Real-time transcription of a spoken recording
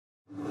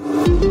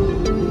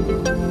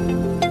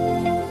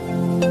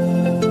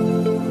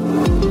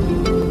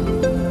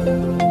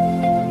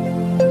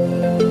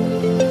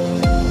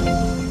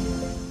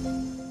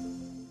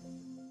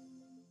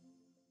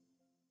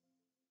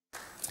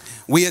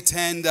We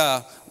attend,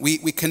 we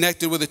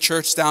connected with a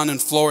church down in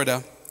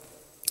Florida.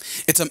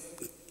 It's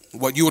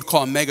what you would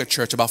call a mega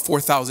church, about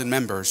 4,000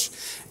 members.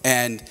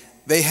 And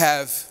they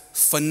have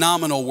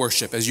phenomenal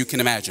worship, as you can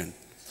imagine.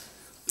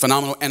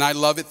 Phenomenal. And I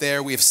love it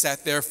there. We have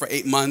sat there for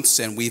 8 months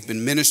and we've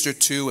been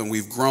ministered to and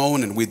we've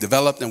grown and we've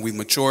developed and we've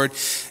matured.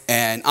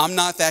 And I'm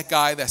not that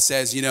guy that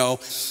says,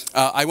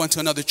 I went to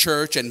another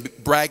church and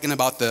bragging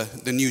about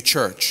the new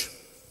church.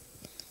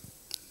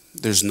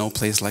 There's no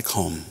place like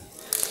home.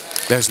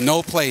 There's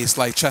no place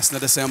like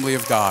Chestnut Assembly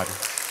of God.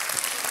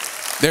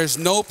 There's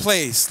no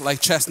place like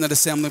Chestnut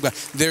Assembly of God.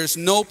 There's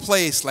no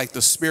place like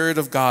the Spirit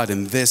of God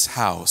in this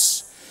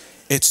house.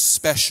 It's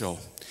special.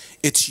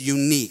 It's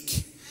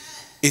unique.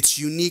 It's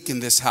unique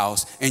in this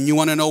house. And you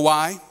want to know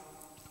why?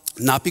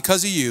 Not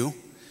because of you,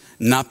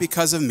 not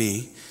because of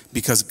me,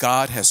 because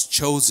God has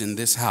chosen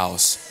this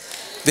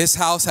house. This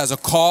house has a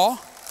call.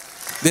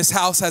 This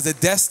house has a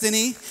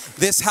destiny.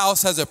 This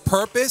house has a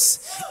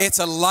purpose. It's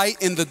a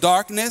light in the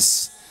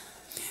darkness.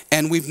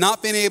 And we've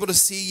not been able to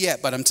see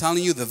yet, but I'm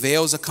telling you, the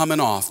veils are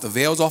coming off. The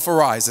veils off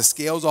our eyes, the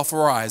scales off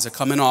our eyes are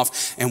coming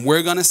off. And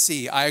we're going to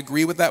see, I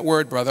agree with that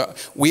word, brother.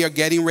 We are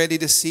getting ready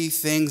to see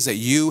things that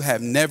you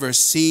have never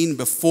seen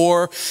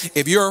before.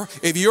 If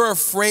you're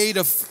afraid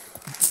of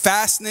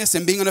fastness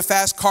and being in a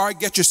fast car,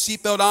 get your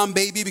seatbelt on,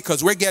 baby,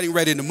 because we're getting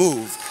ready to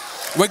move.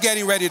 We're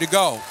getting ready to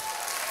go.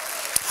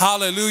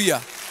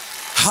 Hallelujah.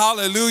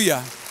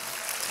 Hallelujah.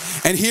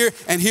 And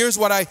here's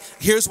what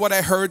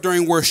I heard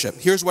during worship.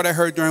 Here's what I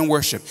heard during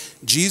worship.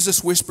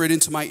 Jesus whispered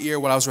into my ear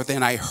while I was right there,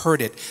 and I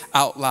heard it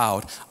out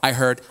loud. I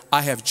heard,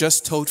 I have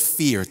just told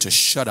fear to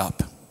shut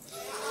up.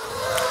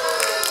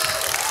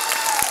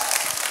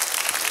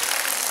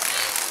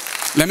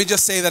 Let me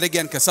just say that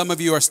again, because some of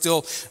you are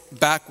still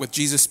back with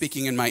Jesus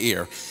speaking in my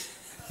ear.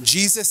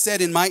 Jesus said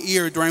in my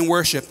ear during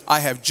worship, I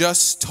have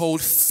just told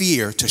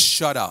fear to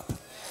shut up.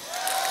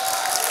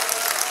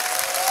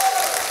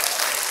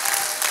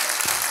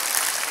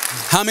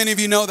 How many of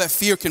you know that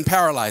fear can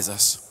paralyze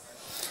us?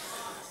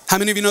 How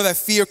many of you know that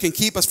fear can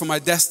keep us from our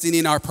destiny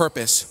and our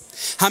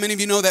purpose? How many of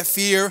you know that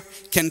fear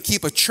can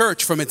keep a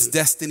church from its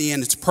destiny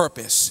and its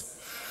purpose?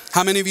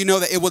 How many of you know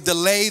that it will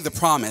delay the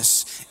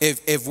promise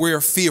if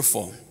we're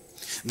fearful?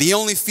 The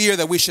only fear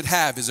that we should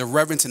have is a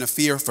reverence and a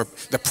fear for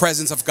the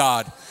presence of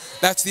God.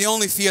 That's the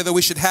only fear that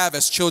we should have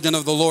as children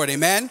of the Lord.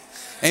 Amen?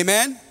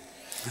 Amen?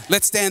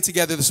 Let's stand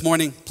together this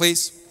morning,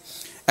 please,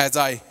 as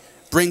I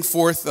bring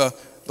forth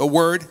the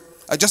word.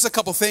 Just a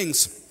couple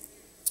things.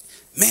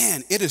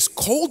 Man, it is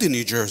cold in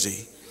New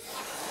Jersey.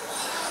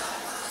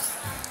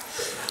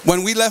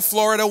 When we left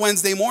Florida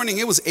Wednesday morning,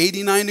 it was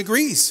 89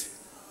 degrees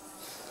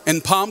in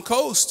Palm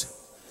Coast.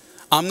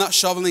 I'm not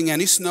shoveling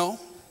any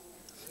snow.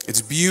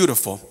 It's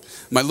beautiful.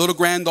 My little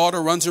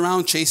granddaughter runs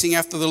around chasing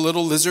after the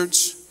little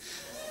lizards.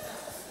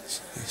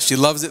 She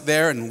loves it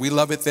there and we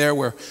love it there.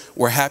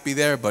 We're happy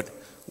there, but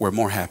we're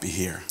more happy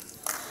here.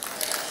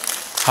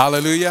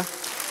 Hallelujah.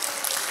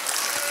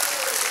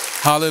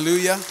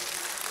 Hallelujah.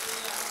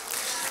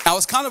 I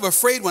was kind of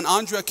afraid when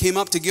Andrea came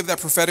up to give that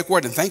prophetic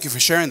word, and thank you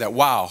for sharing that.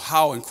 Wow,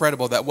 how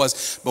incredible that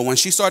was. But when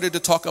she started to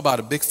talk about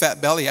a big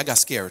fat belly, I got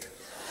scared.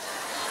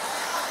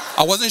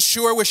 I wasn't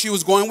sure where she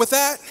was going with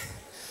that.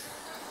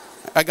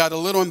 I got a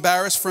little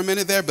embarrassed for a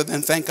minute there, but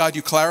then thank God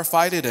you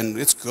clarified it, and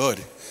it's good.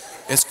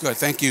 It's good.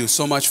 Thank you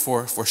so much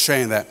for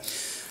sharing that.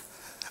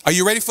 Are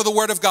you ready for the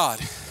word of God?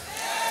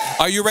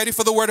 Are you ready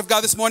for the word of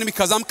God this morning?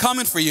 Because I'm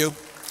coming for you.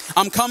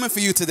 I'm coming for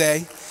you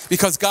today.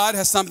 Because God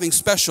has something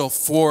special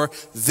for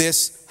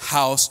this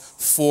house,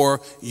 for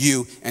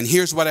you. And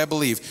here's what I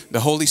believe. The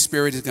Holy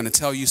Spirit is going to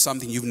tell you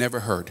something you've never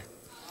heard.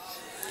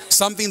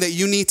 Something that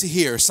you need to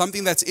hear.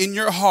 Something that's in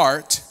your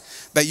heart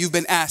that you've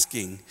been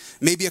asking.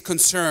 Maybe a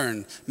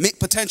concern.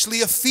 Potentially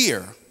a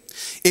fear.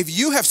 If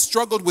you have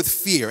struggled with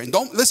fear, and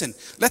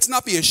let's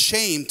not be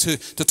ashamed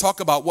to talk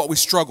about what we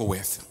struggle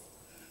with.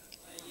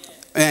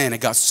 Man,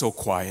 it got so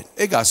quiet.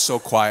 It got so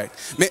quiet.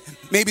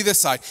 Maybe this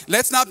side.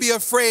 Let's not be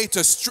afraid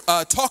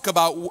to talk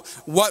about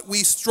what we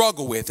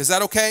struggle with. Is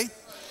that okay?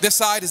 This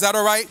side, is that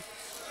all right?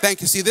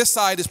 Thank you. See, this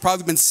side has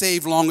probably been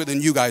saved longer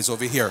than you guys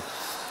over here.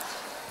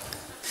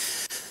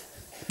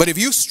 But if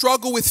you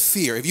struggle with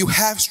fear, if you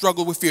have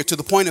struggled with fear to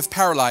the point of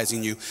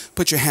paralyzing you,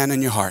 put your hand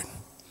on your heart.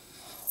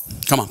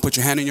 Come on, put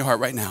your hand on your heart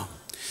right now.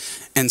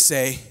 And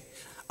say,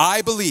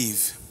 I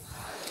believe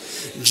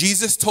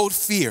Jesus told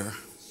fear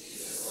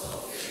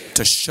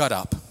to shut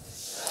up.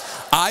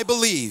 I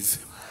believe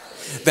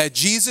that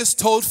Jesus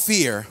told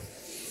fear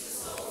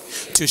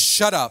to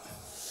shut up.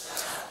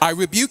 I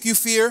rebuke you,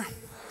 fear.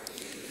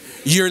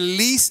 Your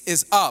lease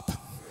is up.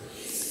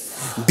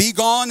 Be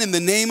gone in the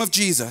name of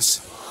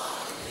Jesus.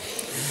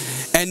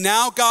 And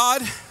now,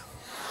 God,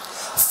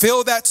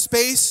 fill that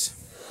space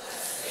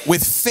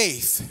with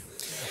faith,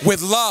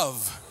 with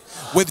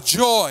love, with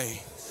joy.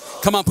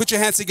 Come on, put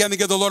your hands together and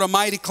give the Lord a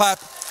mighty clap.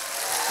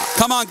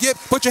 Come on,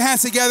 put your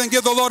hands together and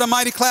give the Lord a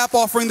mighty clap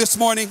offering this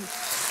morning.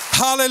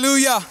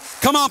 Hallelujah.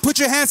 Come on, put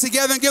your hands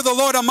together and give the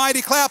Lord a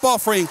mighty clap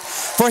offering.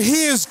 For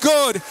He is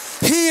good.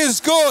 He is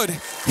good.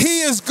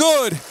 He is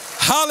good.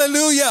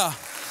 Hallelujah.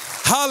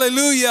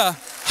 Hallelujah.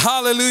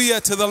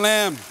 Hallelujah to the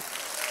Lamb.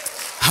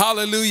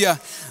 Hallelujah.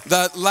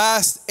 The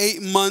last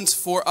 8 months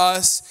for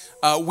us,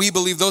 we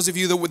believe, those of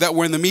you that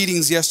were in the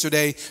meetings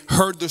yesterday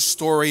heard the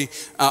story.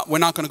 We're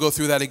not going to go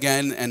through that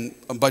again, and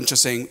a bunch of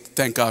saying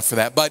thank God for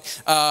that. But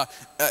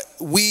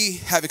we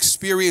have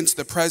experienced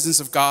the presence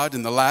of God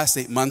in the last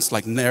 8 months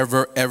like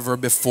never, ever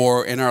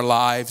before in our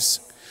lives.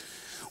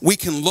 We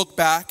can look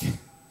back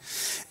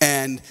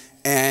and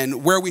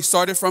where we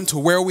started from to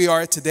where we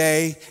are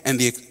today, and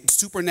the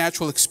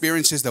supernatural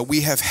experiences that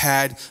we have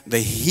had, the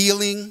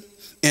healing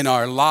in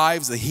our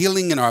lives, the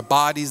healing in our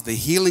bodies, the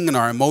healing in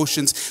our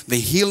emotions, the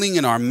healing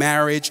in our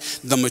marriage,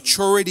 the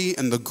maturity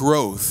and the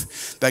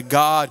growth that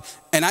God,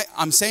 and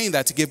I'm saying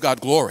that to give God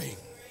glory.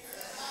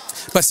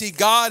 But see,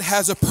 God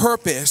has a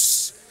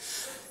purpose.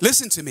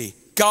 Listen to me.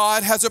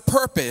 God has a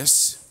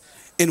purpose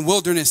in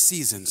wilderness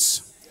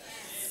seasons.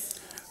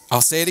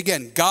 I'll say it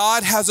again.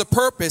 God has a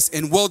purpose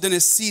in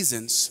wilderness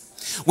seasons.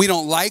 We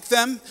don't like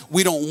them.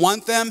 We don't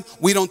want them.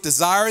 We don't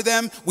desire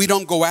them. We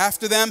don't go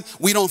after them.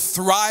 We don't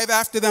thrive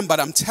after them. But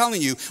I'm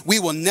telling you,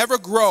 we will never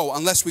grow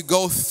unless we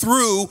go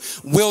through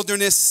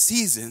wilderness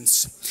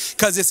seasons.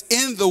 Because it's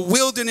in the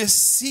wilderness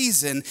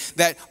season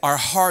that our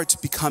hearts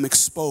become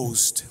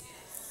exposed.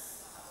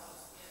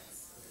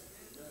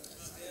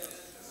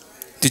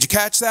 Did you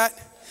catch that?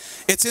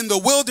 It's in the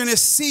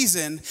wilderness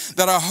season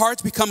that our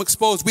hearts become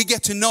exposed. We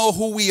get to know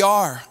who we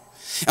are.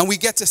 And we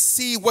get to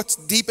see what's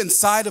deep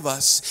inside of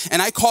us.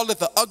 And I call it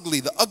the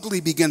ugly. The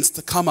ugly begins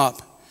to come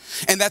up.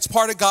 And that's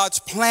part of God's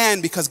plan,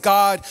 because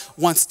God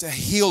wants to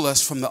heal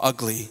us from the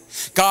ugly.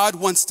 God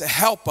wants to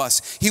help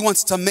us. He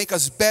wants to make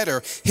us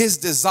better. His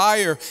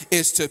desire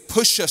is to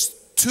push us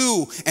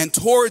to and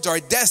towards our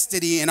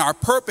destiny and our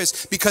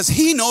purpose, because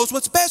He knows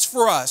what's best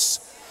for us.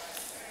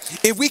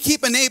 If we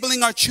keep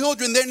enabling our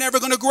children, they're never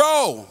going to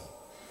grow.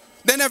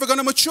 They're never going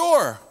to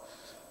mature.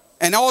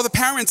 And all the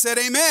parents said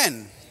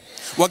amen.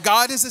 Well,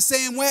 God is the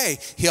same way.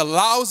 He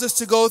allows us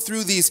to go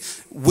through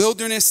these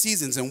wilderness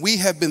seasons, and we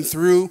have been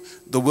through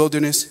the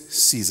wilderness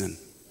season.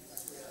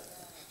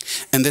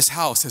 And this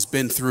house has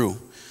been through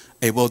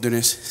a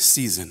wilderness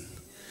season.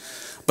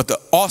 But the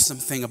awesome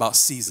thing about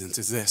seasons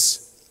is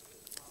this: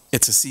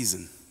 it's a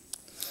season.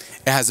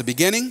 It has a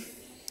beginning,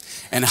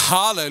 and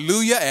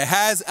hallelujah, it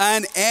has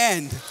an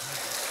end.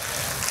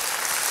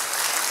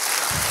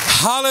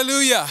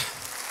 Hallelujah.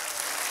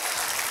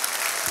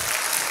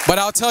 But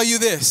I'll tell you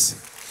this.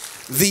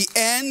 The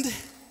end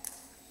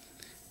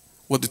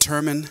will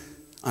determine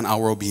on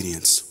our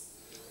obedience.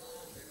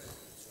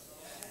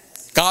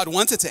 God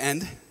wants it to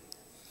end,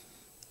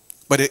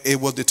 but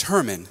it will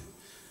determine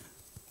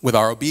with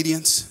our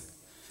obedience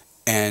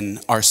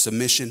and our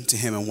submission to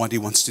Him and what He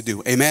wants to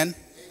do. Amen?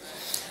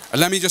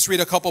 Let me just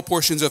read a couple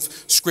portions of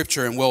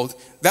scripture, and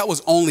that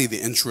was only the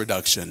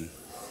introduction.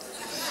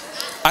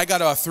 I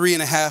got about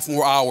 3.5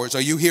 more hours.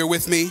 Are you here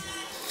with me?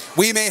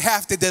 We may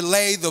have to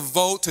delay the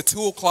vote to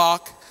 2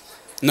 o'clock.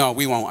 No,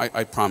 we won't,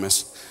 I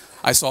promise.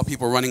 I saw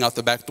people running out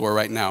the back door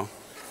right now.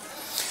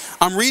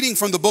 I'm reading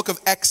from the book of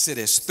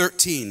Exodus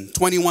 13,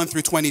 21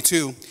 through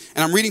 22.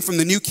 And I'm reading from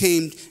the New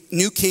King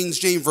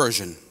James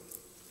Version.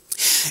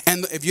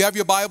 And if you have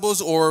your Bibles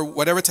or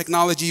whatever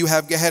technology you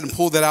have, go ahead and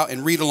pull that out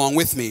and read along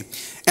with me.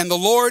 And the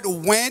Lord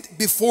went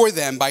before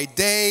them by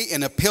day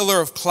in a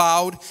pillar of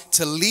cloud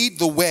to lead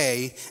the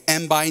way,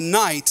 and by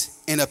night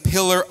in a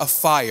pillar of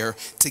fire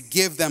to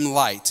give them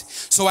light,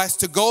 so as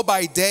to go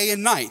by day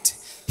and night.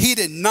 He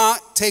did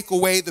not take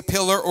away the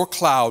pillar or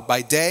cloud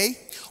by day,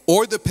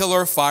 or the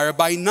pillar of fire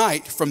by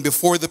night from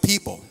before the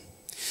people.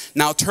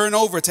 Now turn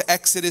over to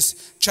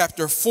Exodus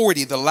chapter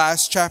 40, the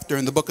last chapter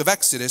in the book of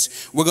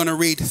Exodus. We're going to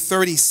read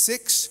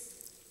 36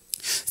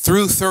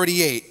 through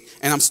 38.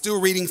 And I'm still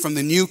reading from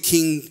the New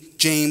King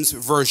James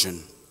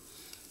Version.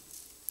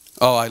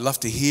 Oh, I love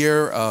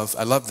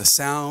the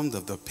sound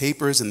of the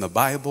papers in the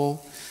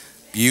Bible.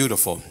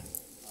 Beautiful.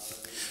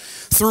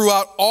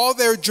 Throughout all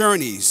their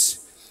journeys,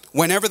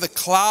 whenever the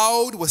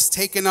cloud was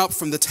taken up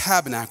from the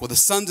tabernacle, the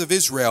sons of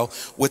Israel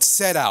would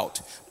set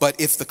out. But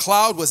if the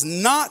cloud was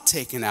not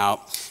taken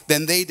out,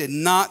 then they did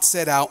not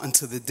set out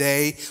until the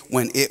day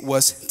when it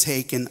was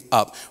taken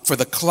up. For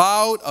the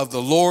cloud of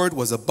the Lord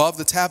was above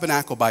the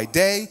tabernacle by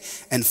day,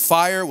 and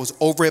fire was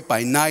over it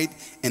by night,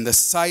 in the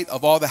sight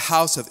of all the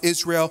house of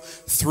Israel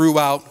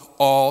throughout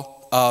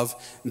all of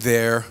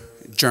their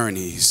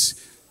journeys.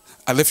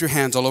 I lift your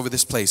hands all over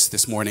this place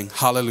this morning.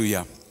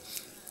 Hallelujah.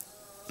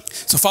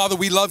 So, Father,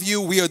 we love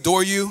you. We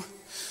adore you.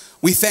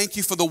 We thank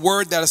you for the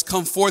word that has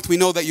come forth. We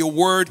know that your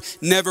word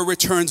never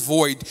returns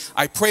void.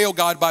 I pray, oh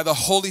God, by the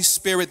Holy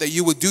Spirit, that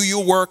you would do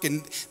your work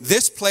in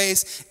this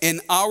place, in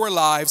our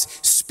lives.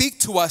 Speak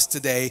to us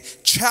today,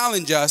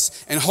 challenge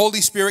us, and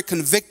Holy Spirit,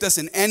 convict us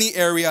in any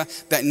area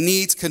that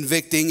needs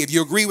convicting. If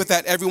you agree with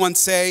that, everyone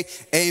say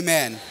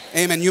amen.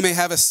 Amen. You may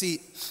have a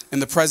seat in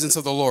the presence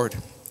of the Lord.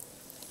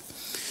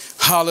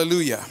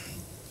 Hallelujah.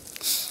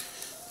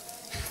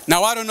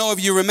 Now, I don't know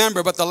if you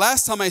remember, but the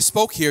last time I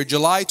spoke here,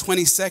 July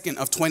 22nd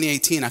of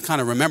 2018, I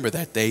kind of remember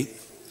that date.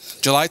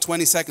 July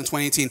 22nd,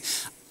 2018.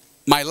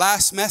 My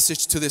last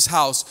message to this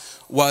house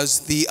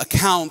was the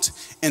account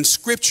in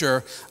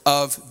Scripture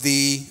of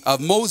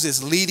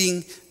Moses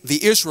leading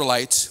the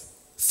Israelites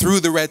through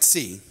the Red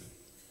Sea.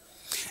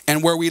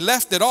 And where we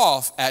left it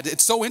off at,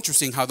 it's so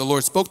interesting how the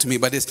Lord spoke to me,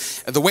 but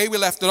the way we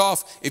left it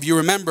off, if you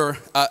remember,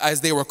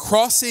 as they were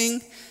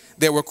crossing,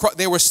 they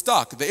were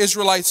stuck. The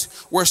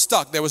Israelites were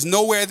stuck. There was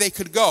nowhere they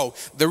could go.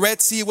 The Red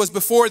Sea was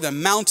before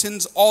them,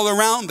 mountains all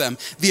around them.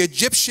 The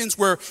Egyptians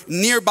were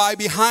nearby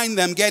behind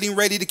them, getting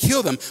ready to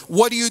kill them.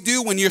 What do you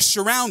do when you're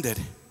surrounded?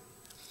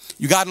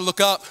 You got to look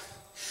up.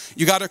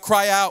 You got to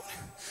cry out.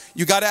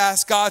 You got to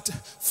ask God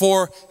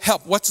for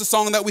help. What's the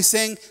song that we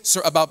sing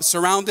about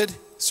surrounded?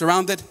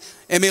 Surrounded.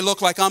 It may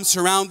look like I'm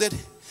surrounded,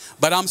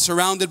 but I'm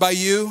surrounded by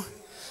you.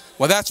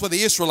 Well, that's what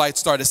the Israelites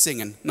started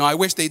singing. No, I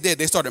wish they did.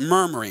 They started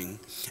murmuring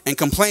and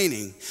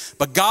complaining.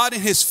 But God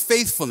in his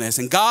faithfulness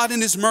and God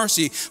in his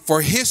mercy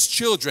for his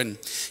children,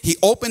 he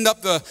opened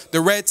up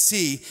the Red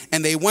Sea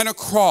and they went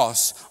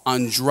across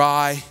on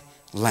dry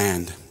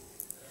land.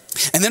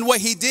 And then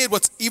what he did,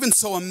 what's even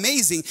so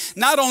amazing,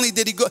 not only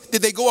did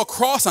they go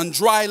across on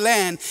dry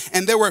land,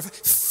 and there were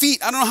feet,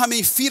 I don't know how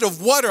many feet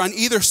of water on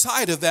either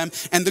side of them,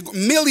 and the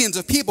millions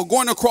of people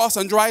going across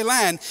on dry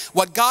land.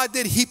 What God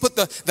did, he put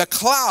the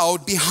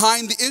cloud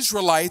behind the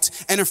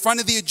Israelites and in front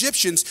of the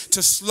Egyptians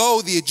to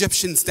slow the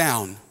Egyptians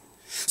down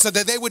so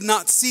that they would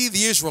not see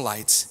the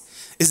Israelites.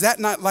 Is that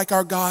not like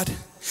our God?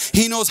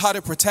 He knows how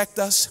to protect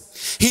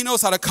us. He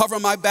knows how to cover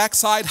my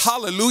backside.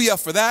 Hallelujah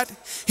for that.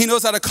 He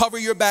knows how to cover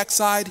your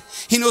backside.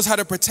 He knows how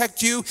to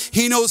protect you.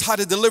 He knows how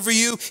to deliver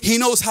you. He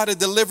knows how to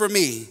deliver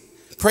me.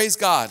 Praise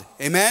God.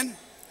 Amen? Amen.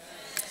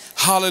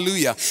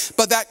 Hallelujah.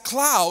 But that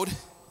cloud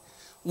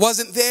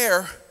wasn't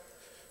there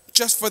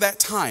just for that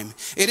time.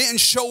 It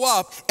didn't show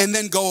up and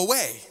then go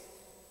away.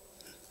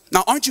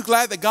 Now, aren't you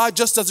glad that God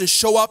just doesn't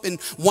show up in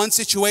one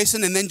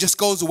situation and then just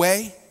goes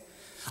away?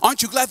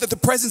 Aren't you glad that the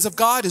presence of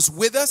God is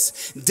with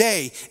us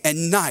day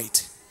and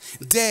night?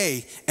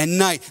 Day and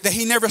night. That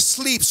he never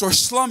sleeps or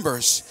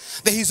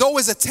slumbers. That he's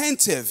always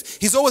attentive.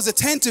 He's always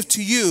attentive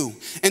to you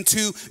and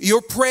to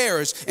your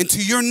prayers and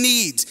to your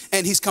needs.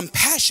 And he's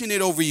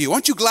compassionate over you.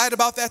 Aren't you glad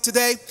about that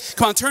today?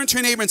 Come on, turn to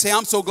your neighbor and say,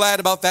 I'm so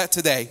glad about that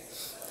today.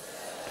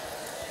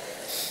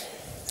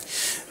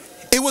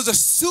 It was a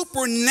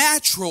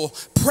supernatural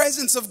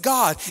presence of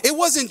God. It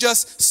wasn't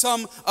just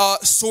some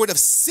sort of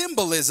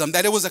symbolism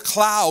that it was a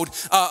cloud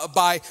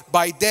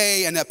by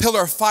day and a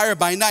pillar of fire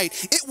by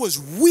night. It was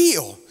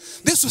real.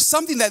 This was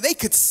something that they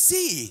could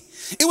see.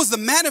 It was the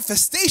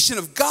manifestation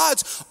of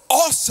God's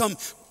awesome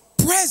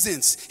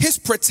presence, his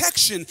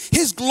protection,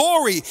 his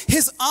glory,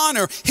 his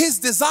honor, his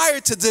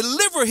desire to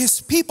deliver his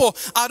people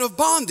out of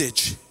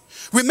bondage.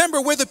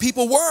 Remember where the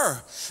people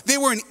were. They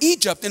were in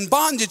Egypt in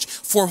bondage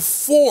for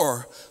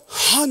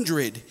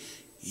 400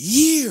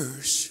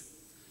 years.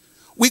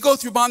 We go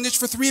through bondage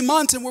for 3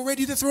 months and we're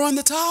ready to throw in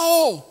the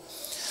towel.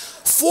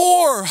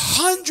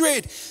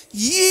 400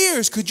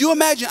 years. Could you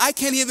imagine? I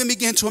can't even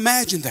begin to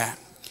imagine that.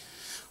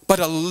 But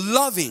a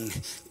loving,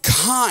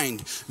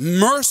 kind,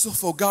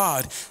 merciful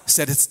God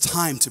said, it's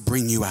time to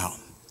bring you out.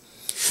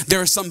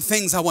 There are some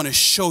things I want to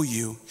show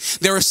you.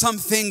 There are some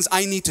things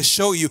I need to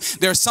show you.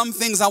 There are some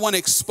things I want to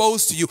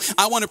expose to you.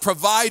 I want to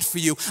provide for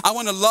you. I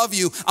want to love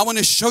you. I want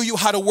to show you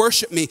how to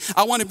worship me.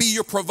 I want to be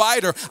your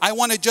provider. I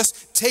want to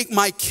just take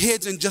my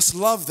kids and just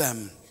love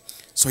them.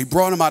 So he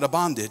brought them out of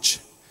bondage.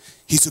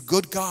 He's a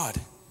good God.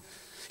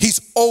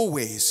 He's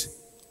always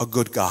a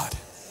good God.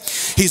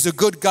 He's a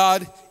good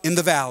God in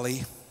the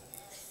valley.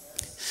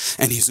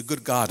 And he's a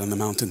good God on the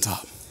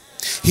mountaintop.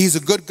 He's a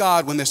good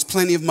God when there's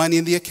plenty of money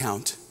in the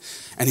account.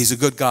 And he's a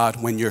good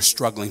God when you're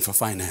struggling for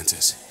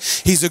finances.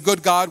 He's a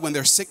good God when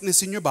there's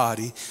sickness in your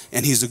body.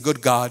 And he's a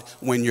good God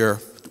when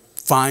you're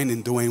fine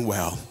and doing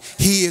well.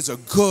 He is a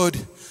good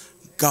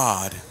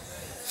God.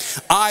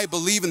 I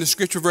believe in the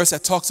scripture verse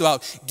that talks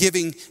about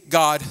giving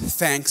God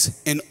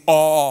thanks in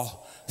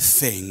all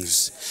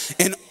things.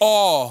 In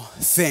all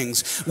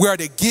things. We are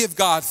to give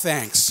God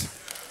thanks.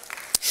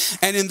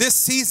 And in this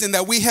season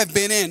that we have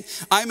been in,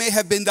 I may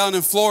have been down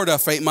in Florida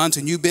for 8 months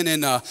and you've been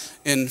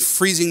in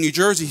freezing New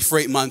Jersey for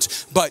 8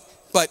 months. But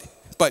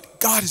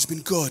God has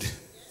been good.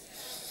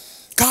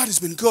 God has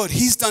been good.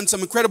 He's done some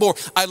incredible.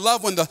 I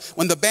love when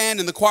the band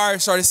and the choir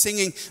started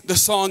singing the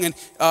song, and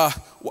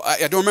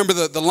I don't remember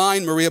the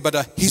line, Maria,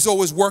 but he's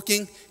always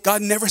working.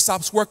 God never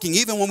stops working,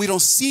 even when we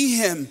don't see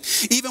him,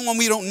 even when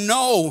we don't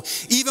know,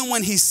 even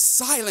when he's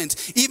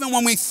silent, even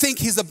when we think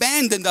he's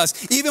abandoned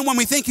us, even when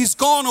we think he's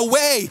gone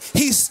away.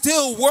 He's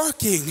still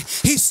working.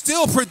 He's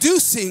still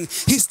producing.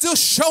 He's still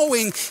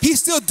showing. He's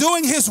still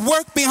doing his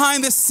work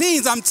behind the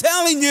scenes. I'm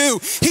telling you,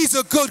 he's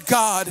a good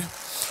God.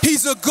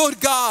 He's a good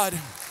God.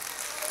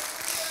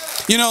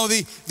 You know,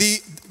 the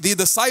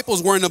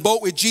disciples were in a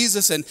boat with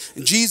Jesus, and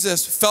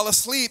Jesus fell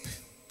asleep.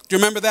 Do you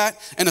remember that?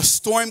 And a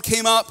storm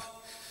came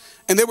up,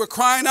 and they were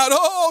crying out,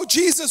 oh,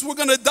 Jesus, we're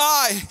going to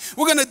die.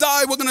 We're going to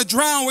die. We're going to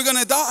drown. We're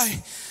going to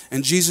die.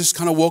 And Jesus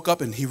kind of woke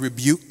up, and he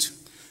rebuked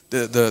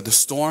the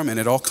storm, and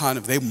it all kind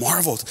of, they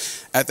marveled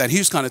at that. He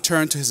just kind of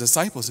turned to his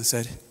disciples and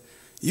said,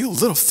 you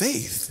little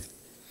faith.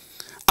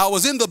 I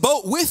was in the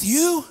boat with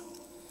you.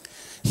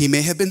 He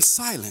may have been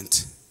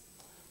silent,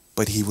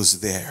 but he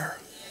was there.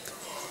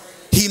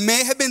 He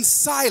may have been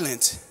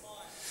silent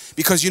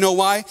because you know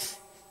why?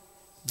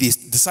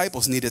 These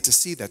disciples needed to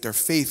see that their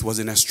faith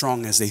wasn't as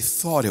strong as they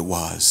thought it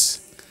was.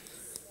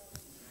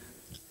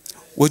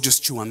 We'll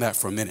just chew on that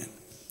for a minute.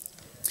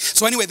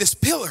 So anyway, this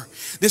pillar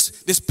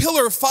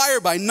of fire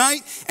by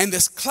night and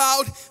this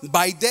cloud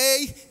by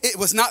day, it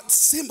was not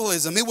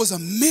symbolism, it was a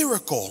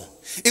miracle.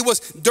 It was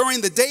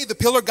during the day the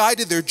pillar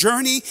guided their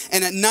journey,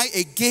 and at night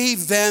it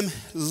gave them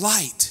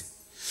light.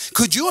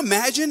 Could you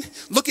imagine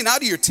looking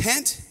out of your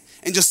tent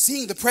and just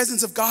seeing the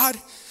presence of God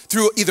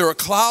through either a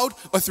cloud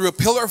or through a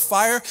pillar of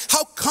fire?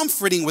 How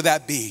comforting would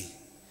that be?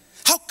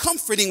 How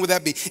comforting would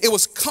that be? It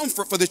was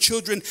comfort for the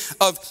children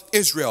of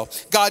Israel.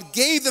 God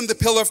gave them the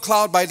pillar of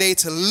cloud by day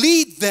to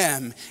lead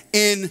them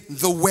in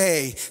the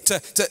way.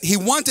 He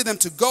wanted them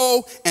to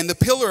go, and the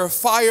pillar of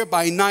fire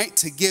by night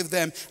to give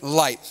them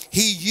light.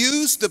 He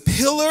used the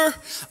pillar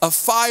of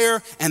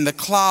fire and the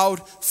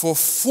cloud for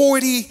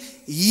 40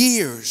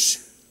 years.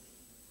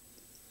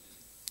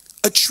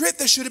 A trip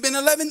that should have been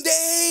 11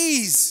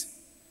 days.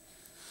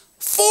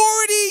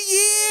 40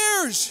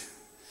 years.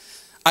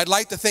 I'd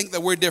like to think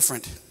that we're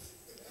different.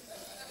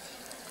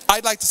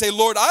 I'd like to say,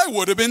 Lord, I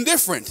would have been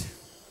different.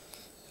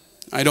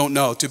 I don't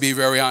know, to be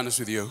very honest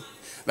with you,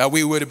 that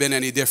we would have been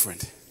any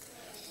different.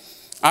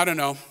 I don't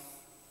know.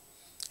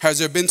 Has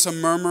there been some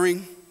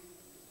murmuring?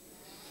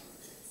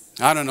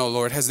 I don't know,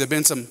 Lord. Has there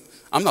been some,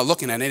 I'm not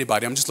looking at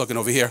anybody, I'm just looking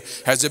over here.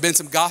 Has there been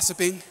some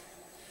gossiping?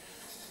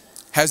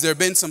 Has there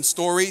been some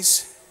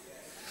stories?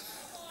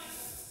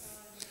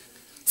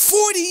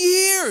 40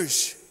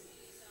 years.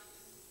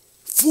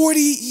 40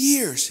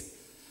 years.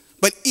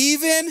 But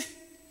even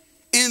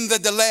in the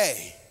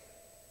delay,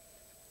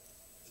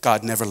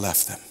 God never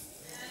left them.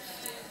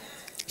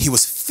 He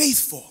was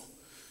faithful.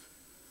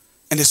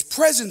 And his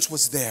presence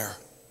was there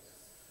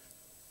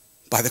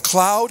by the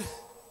cloud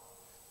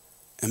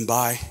and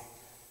by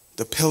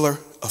the pillar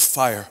of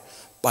fire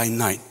by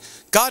night.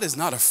 God is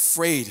not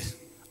afraid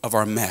of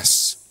our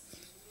mess.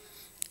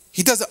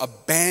 He doesn't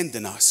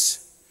abandon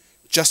us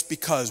just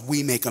because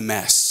we make a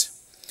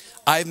mess.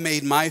 I've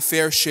made my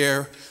fair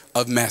share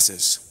of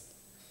messes.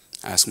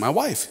 Ask my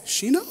wife.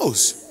 She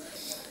knows.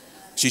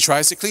 She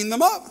tries to clean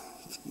them up.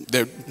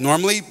 They're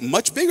normally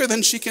much bigger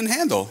than she can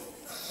handle.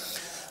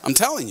 I'm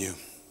telling you.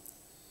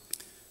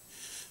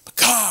 But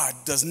God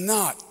does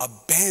not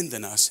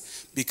abandon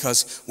us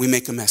because we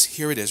make a mess.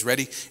 Here it is.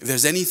 Ready? If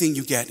there's anything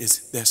you get,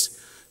 is this.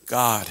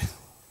 God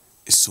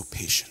is so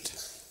patient.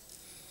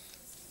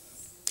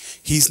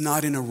 He's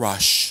not in a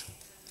rush.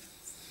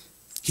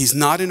 He's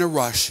not in a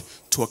rush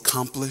to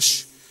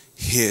accomplish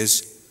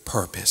his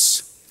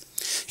purpose.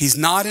 He's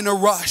not in a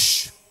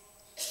rush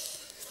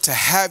to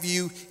have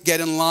you get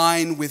in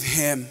line with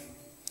him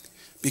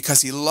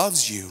because he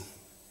loves you.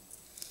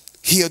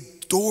 He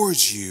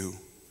adores you.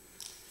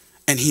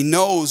 And he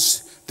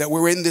knows that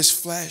we're in this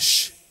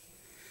flesh.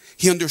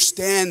 He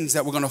understands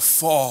that we're going to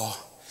fall.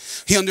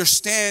 He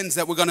understands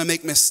that we're going to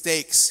make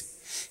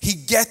mistakes. He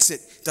gets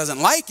it. Doesn't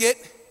like it,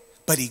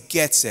 but he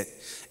gets it.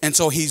 And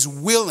so he's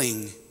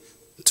willing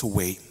to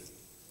wait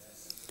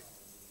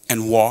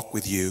and walk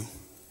with you.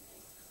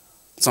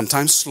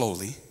 Sometimes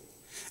slowly,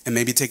 and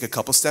maybe take a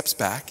couple steps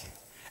back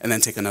and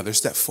then take another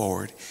step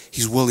forward.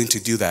 He's willing to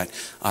do that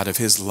out of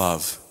his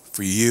love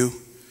for you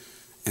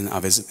and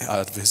out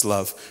of his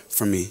love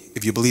for me.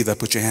 If you believe that,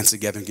 put your hands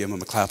together and give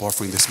him a clap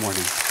offering this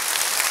morning.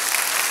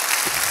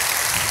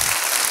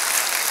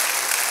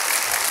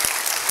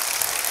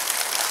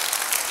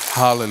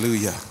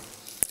 Hallelujah.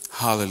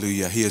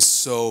 Hallelujah. He is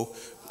so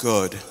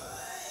good.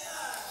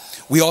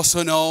 We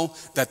also know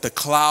that the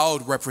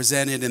cloud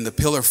represented and the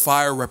pillar of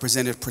fire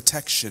represented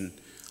protection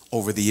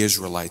over the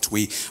Israelites.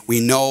 We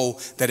know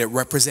that it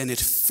represented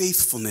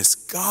faithfulness,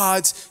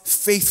 God's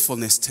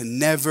faithfulness to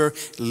never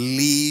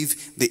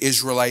leave the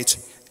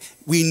Israelites.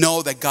 We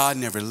know that God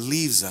never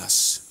leaves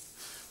us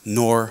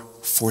nor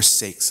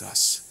forsakes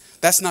us.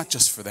 That's not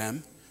just for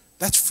them.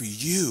 That's for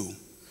you.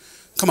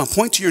 Come on,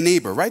 point to your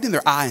neighbor right in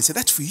their eye and say,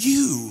 that's for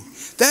you.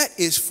 That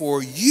is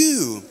for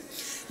you.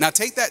 Now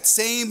take that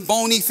same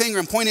bony finger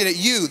and point it at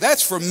you.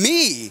 That's for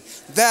me.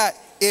 That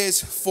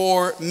is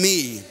for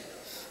me.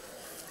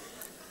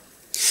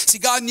 See,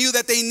 God knew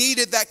that they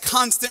needed that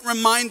constant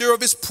reminder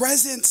of his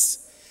presence.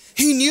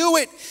 He knew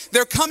it.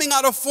 They're coming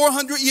out of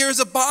 400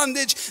 years of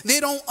bondage. They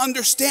don't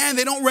understand.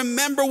 They don't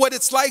remember what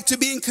it's like to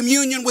be in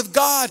communion with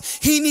God.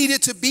 He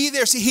needed to be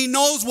there. See, he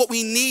knows what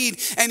we need,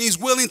 and he's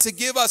willing to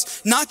give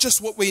us not just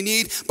what we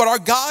need, but our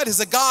God is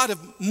a God of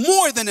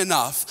more than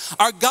enough.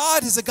 Our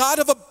God is a God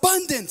of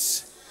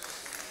abundance.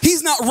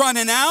 He's not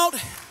running out,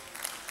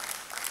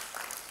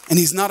 and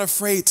he's not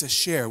afraid to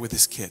share with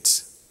his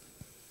kids.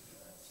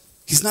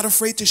 He's not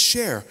afraid to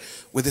share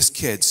with his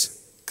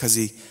kids because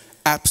he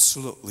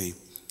absolutely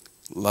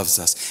loves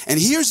us. And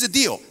here's the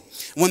deal.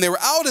 When they were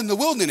out in the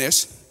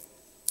wilderness,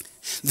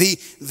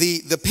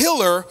 the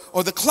pillar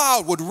or the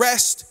cloud would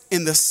rest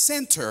in the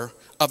center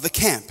of the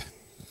camp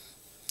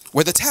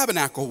where the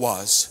tabernacle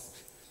was.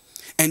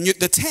 And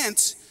the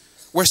tent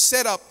were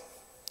set up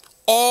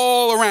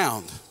all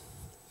around.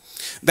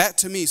 That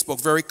to me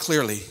spoke very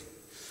clearly.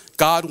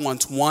 God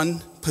wants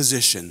one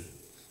position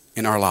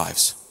in our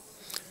lives.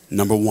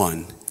 Number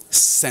one,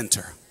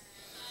 center.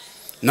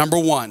 Number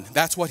one,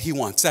 that's what he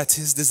wants. That's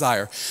his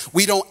desire.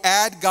 We don't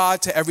add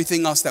God to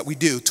everything else that we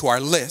do, to our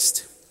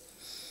list.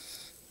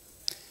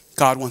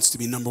 God wants to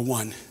be number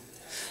one.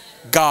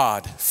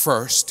 God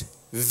first,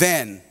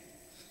 then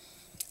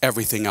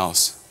everything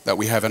else that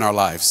we have in our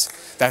lives.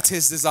 That's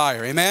his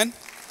desire. Amen?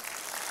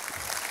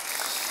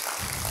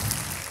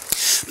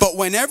 But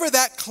whenever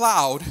that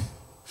cloud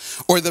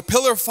or the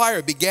pillar of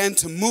fire began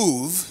to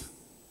move,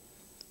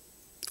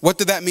 what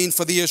did that mean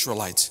for the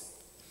Israelites?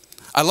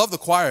 I love the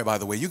choir, by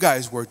the way. You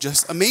guys were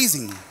just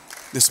amazing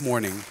this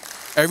morning.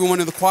 Everyone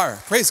in the choir.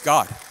 Praise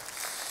God.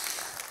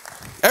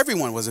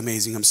 Everyone was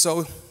amazing. I'm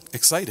so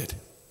excited.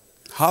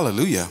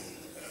 Hallelujah.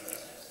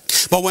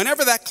 But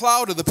whenever that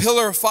cloud or the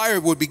pillar of fire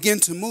would begin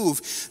to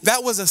move,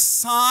 that was a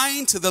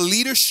sign to the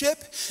leadership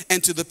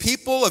and to the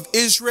people of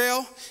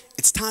Israel.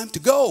 It's time to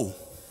go.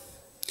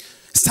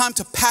 It's time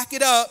to pack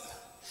it up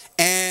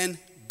and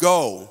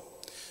go.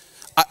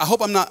 I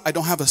hope I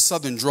don't have a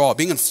southern drawl.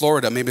 Being in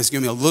Florida, maybe it's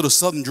giving me a little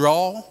southern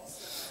drawl.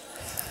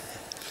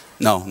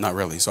 No, not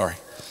really, sorry.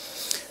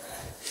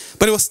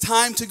 But it was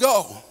time to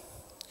go.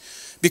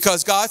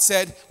 Because God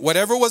said,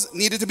 whatever was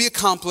needed to be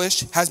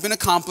accomplished has been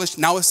accomplished.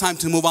 Now it's time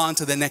to move on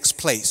to the next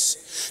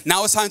place.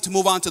 Now it's time to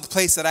move on to the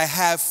place that I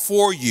have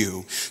for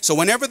you. So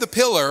whenever the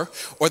pillar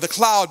or the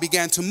cloud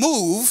began to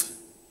move,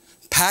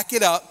 pack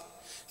it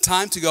up,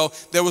 time to go.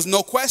 There was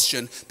no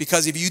question,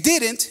 because if you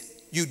didn't,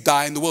 you'd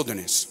die in the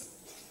wilderness.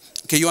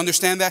 Okay, you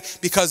understand that?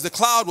 Because the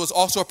cloud was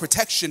also a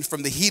protection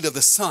from the heat of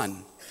the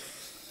sun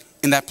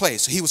in that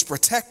place. So he was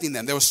protecting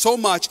them. There was so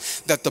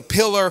much that the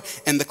pillar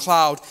and the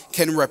cloud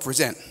can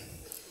represent.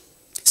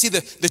 See,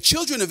 the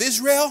children of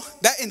Israel,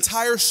 that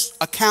entire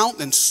account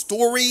and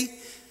story,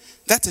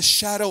 that's a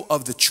shadow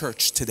of the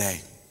church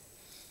today.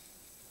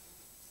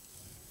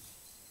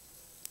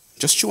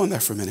 Just chew on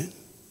that for a minute.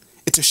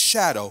 It's a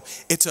shadow.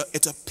 It's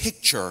a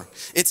picture.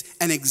 It's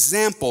an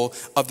example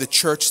of the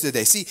church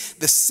today. See,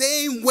 the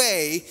same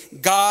way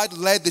God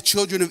led the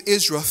children of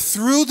Israel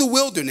through the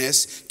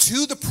wilderness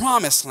to the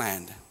promised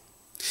land.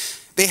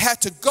 They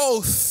had to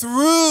go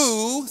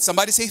through,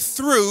 somebody say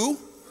through,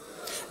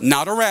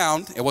 not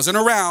around. It wasn't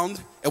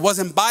around. It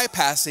wasn't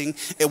bypassing.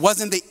 It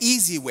wasn't the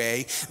easy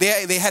way.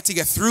 They had to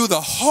get through the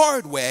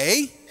hard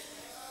way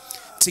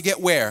to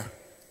get where?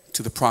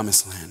 To the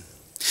promised land.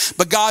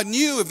 But God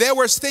knew if there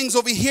were things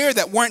over here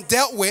that weren't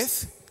dealt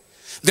with,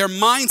 their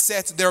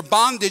mindsets, their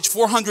bondage,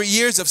 400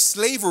 years of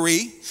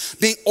slavery,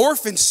 being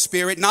orphan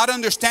spirit, not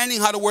understanding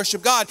how to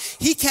worship God,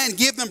 he can't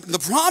give them the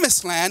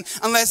promised land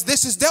unless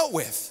this is dealt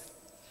with.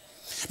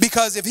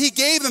 Because if he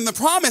gave them the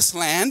promised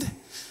land,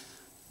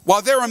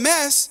 while they're a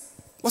mess,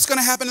 what's going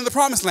to happen in the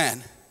promised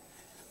land?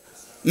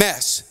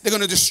 Mess. They're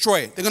going to destroy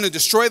it. They're going to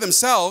destroy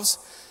themselves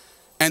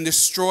and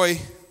destroy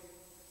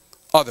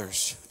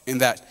others in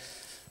that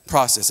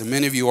process. And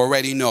many of you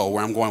already know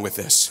where I'm going with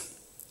this.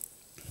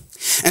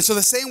 And so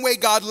the same way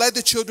God led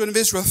the children of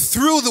Israel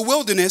through the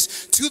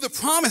wilderness to the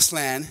promised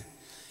land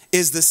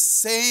is the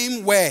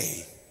same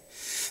way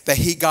that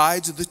he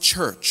guides the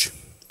church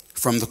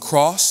from the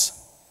cross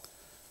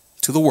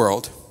to the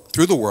world,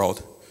 through the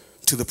world,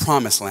 to the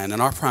promised land.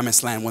 And our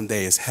promised land one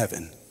day is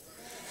heaven.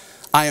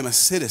 I am a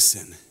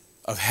citizen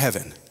of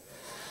heaven.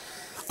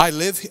 I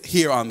live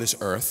here on this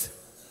earth,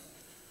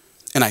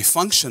 and I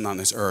function on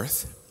this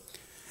earth,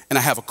 and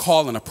I have a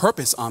call and a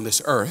purpose on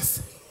this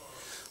earth,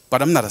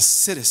 but I'm not a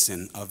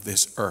citizen of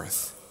this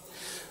earth.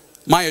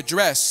 My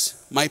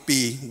address might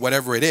be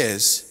whatever it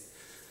is,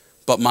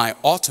 but my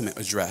ultimate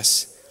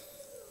address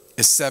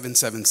is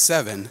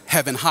 777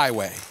 Heaven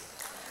Highway.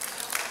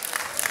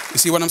 You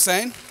see what I'm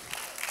saying?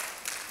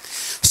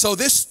 So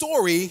this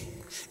story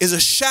is a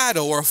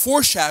shadow or a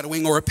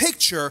foreshadowing or a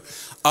picture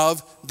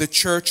of the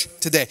church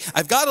today.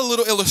 I've got a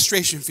little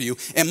illustration for you.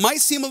 It might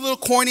seem a little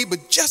corny,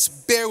 but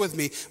just bear with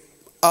me.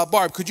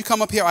 Barb, could you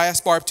come up here? I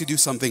asked Barb to do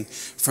something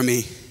for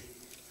me.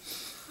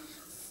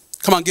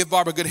 Come on, give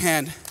Barb a good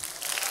hand.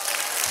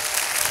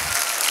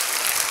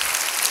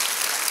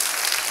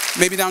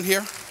 Maybe down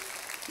here.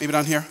 Maybe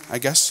down here, I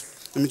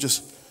guess. Let me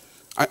just,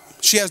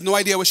 she has no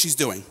idea what she's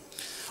doing.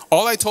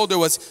 All I told her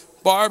was,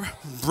 Barb,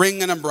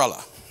 bring an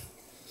umbrella.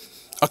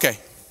 Okay.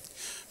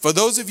 For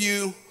those of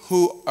you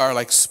who are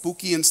like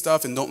spooky and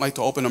stuff and don't like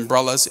to open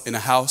umbrellas in a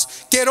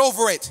house, get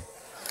over it.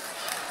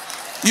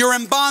 You're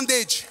in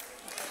bondage.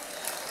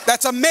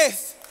 That's a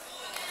myth.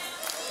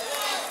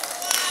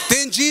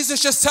 Didn't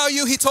Jesus just tell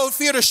you, he told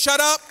fear to shut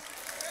up?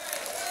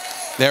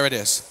 There it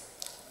is.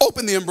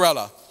 Open the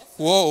umbrella.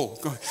 Whoa.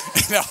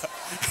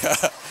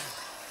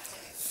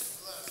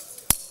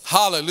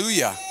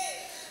 Hallelujah.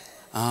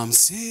 I'm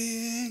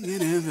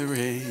singing in the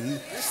rain.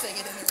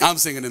 I'm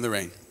singing in the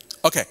rain.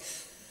 Okay.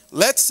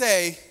 Let's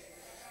say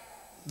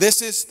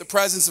this is the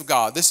presence of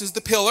God. This is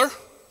the pillar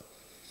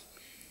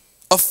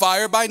of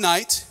fire by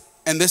night,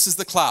 and this is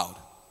the cloud.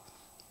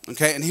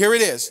 Okay, and here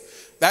it is.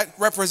 That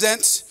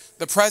represents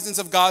the presence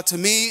of God to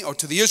me or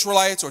to the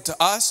Israelites or to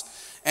us,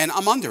 and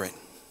I'm under it.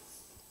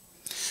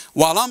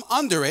 While I'm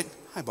under it,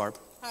 hi Barb.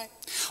 Hi.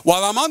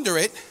 While I'm under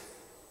it,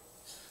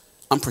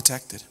 I'm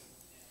protected.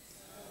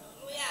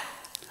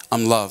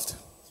 I'm loved.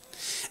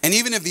 And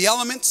even if the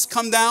elements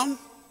come down,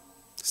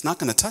 it's not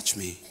going to touch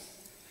me.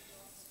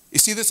 You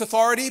see this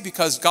authority?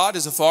 Because God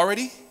is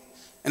authority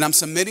and I'm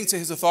submitting to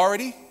his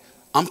authority,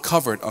 I'm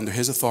covered under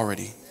his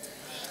authority.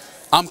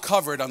 I'm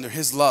covered under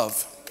his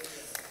love.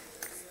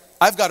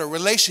 I've got a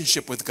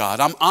relationship with God.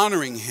 I'm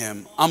honoring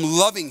him. I'm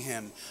loving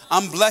him.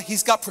 I'm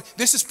blessed.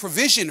 This is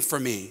provision for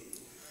me.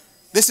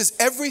 This is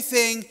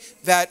everything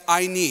that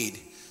I need.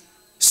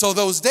 So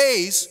those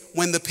days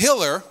when the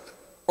pillar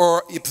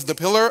or the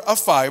pillar of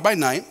fire by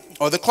night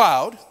or the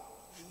cloud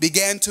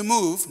began to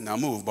move, now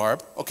move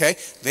Barb, okay,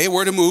 they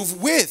were to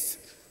move with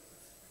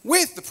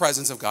the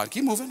presence of God.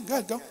 Keep moving,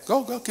 good,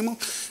 go, keep moving.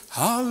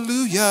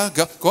 Hallelujah,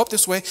 go up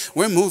this way.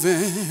 We're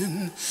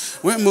moving,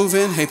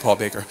 hey Paul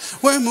Baker,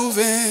 we're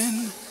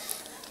moving.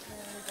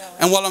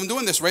 And while I'm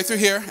doing this right through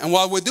here, and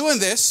while we're doing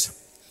this,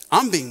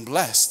 I'm being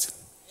blessed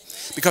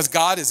because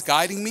God is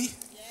guiding me.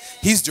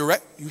 He's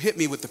direct. You hit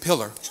me with the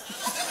pillar.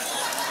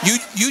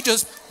 You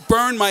just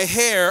burned my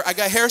hair. I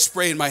got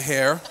hairspray in my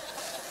hair.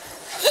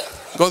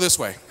 Go this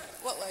way.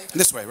 What way?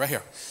 This way, right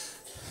here.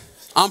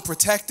 I'm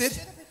protected.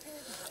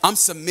 I'm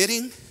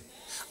submitting.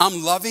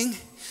 I'm loving.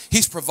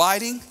 He's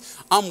providing.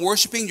 I'm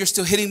worshiping. You're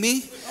still hitting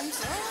me? I'm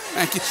sorry.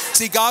 Thank you.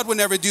 See, God would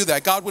never do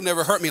that. God would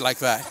never hurt me like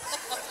that.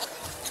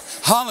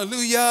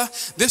 Hallelujah.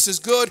 This is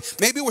good.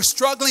 Maybe we're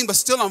struggling, but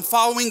still I'm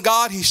following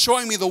God. He's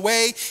showing me the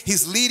way.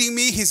 He's leading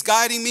me. He's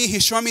guiding me.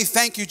 He's showing me,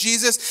 thank you,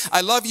 Jesus.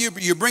 I love you.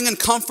 You're bringing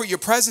comfort. Your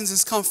presence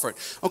is comfort.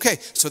 Okay,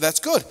 so that's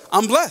good.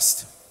 I'm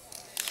blessed.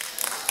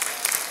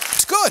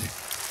 It's good.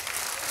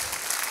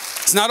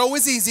 It's not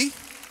always easy.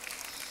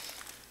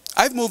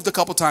 I've moved a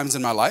couple times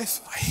in my life.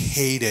 I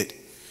hate it.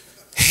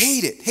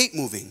 Hate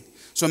moving.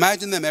 So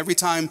imagine them every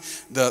time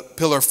the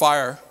pillar of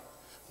fire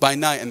by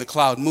night and the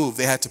cloud moved,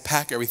 they had to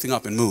pack everything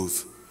up and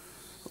move.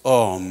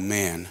 Oh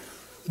man.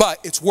 But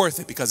it's worth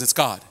it because it's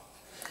God.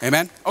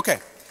 Amen? Okay.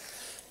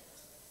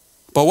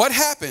 But what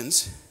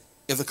happens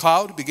if the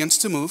cloud begins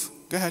to move?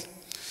 Go ahead.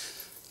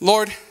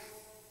 Lord,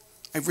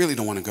 I really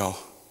don't want to go.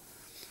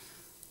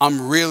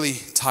 I'm really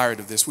tired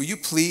of this. Will you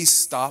please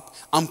stop?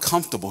 I'm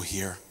comfortable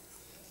here.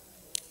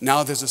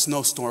 Now there's a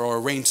snowstorm or a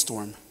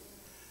rainstorm.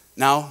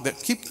 Now,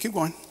 keep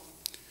going.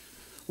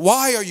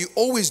 Why are you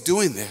always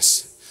doing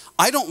this?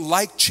 I don't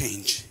like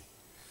change.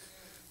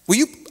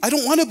 I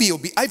don't want to be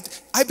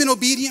obedient. I've been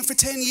obedient for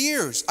 10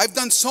 years. I've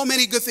done so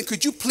many good things.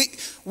 Could you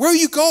please, where are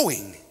you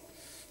going?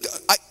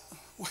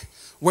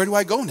 Where do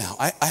I go now?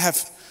 I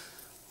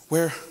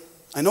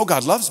know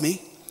God loves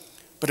me,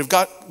 but if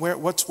God,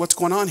 what's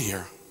going on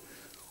here?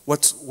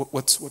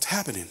 What's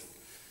happening?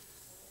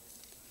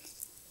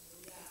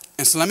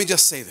 And so let me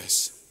just say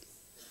this.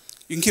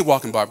 You can keep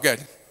walking, Barb.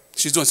 Good.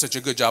 She's doing such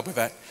a good job with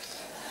that.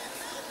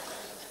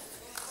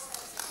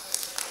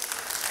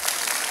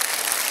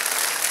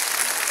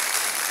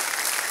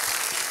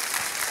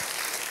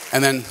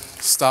 And then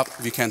stop,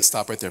 if you can,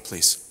 stop right there,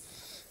 please.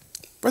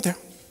 Right there.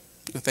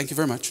 Thank you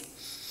very much.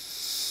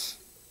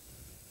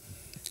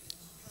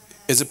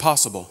 Is it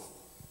possible,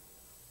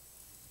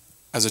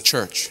 as a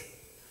church,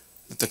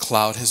 that the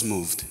cloud has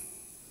moved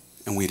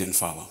and we didn't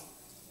follow?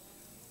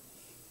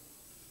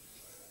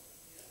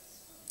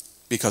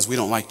 Because we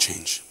don't like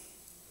change.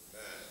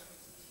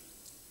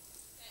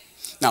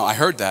 Now, I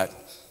heard that.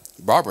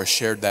 Barbara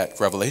shared that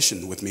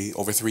revelation with me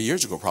over 3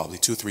 years ago, probably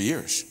 2-3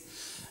 years.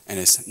 And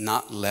it's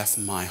not left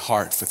my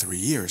heart for 3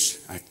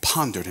 years. I've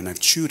pondered and I've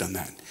chewed on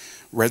that.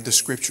 Read the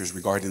scriptures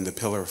regarding the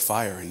pillar of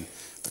fire and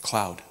the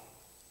cloud.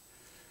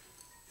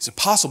 Is it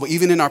possible,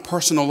 even in our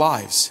personal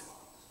lives,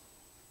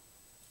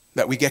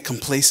 that we get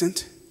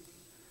complacent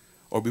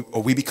or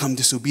we become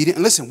disobedient?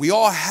 And listen, we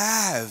all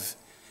have.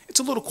 It's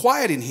a little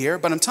quiet in here,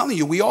 but I'm telling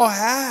you, we all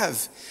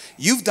have.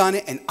 You've done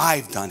it and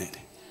I've done it.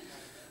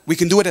 We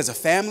can do it as a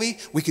family.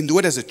 We can do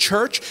it as a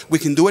church. We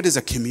can do it as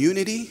a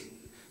community.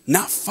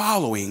 Not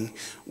following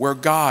where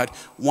God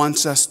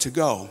wants us to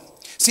go.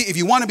 See, if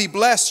you want to be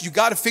blessed, you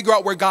got to figure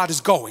out where God is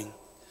going.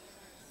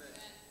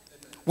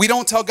 We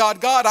don't tell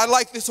God, God, I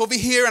like this over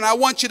here and I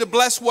want you to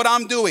bless what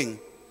I'm doing.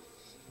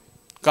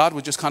 God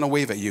would just kind of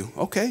wave at you.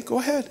 Okay, go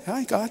ahead.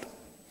 Hi, God.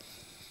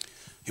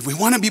 If we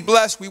want to be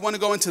blessed, we want to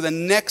go into the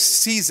next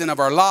season of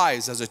our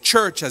lives as a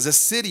church, as a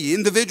city,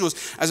 individuals,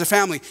 as a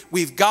family.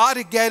 We've got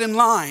to get in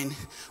line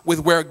with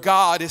where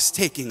God is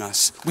taking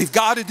us. We've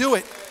got to do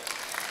it.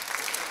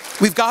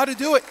 We've got to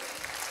do it.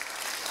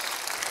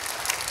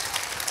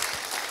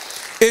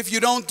 If you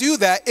don't do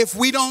that, if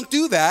we don't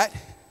do that,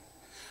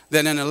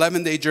 then an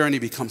 11-day journey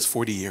becomes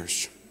 40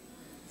 years.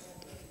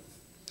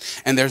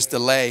 And there's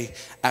delay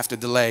after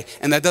delay.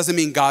 And that doesn't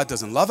mean God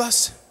doesn't love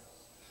us.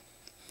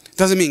 It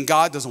doesn't mean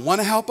God doesn't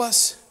want to help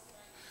us.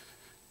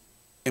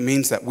 It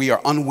means that we are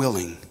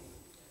unwilling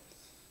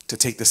to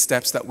take the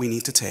steps that we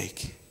need to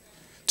take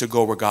to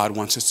go where God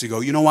wants us to go.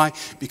 You know why?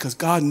 Because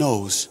God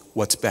knows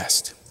what's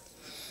best.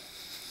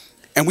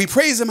 And we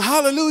praise him.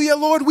 Hallelujah,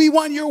 Lord. We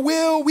want your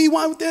will. We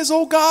want this,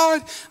 oh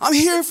God. I'm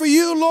here for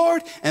you,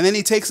 Lord. And then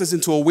he takes us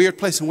into a weird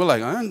place and we're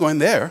like, I'm going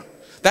there.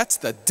 That's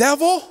the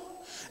devil.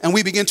 And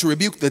we begin to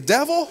rebuke the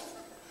devil.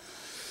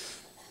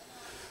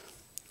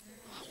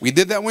 We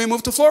did that when we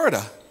moved to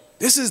Florida.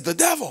 This is the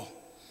devil.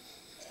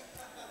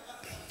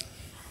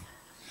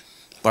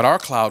 But our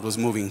cloud was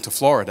moving to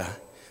Florida.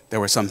 There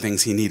were some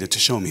things he needed to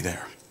show me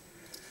there.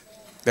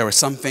 There were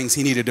some things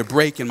he needed to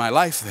break in my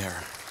life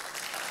there.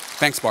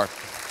 Thanks, Barb.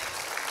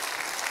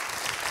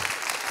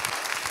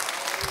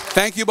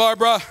 Thank you,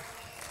 Barbara.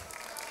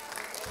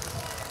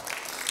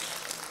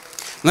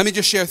 Let me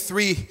just share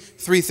three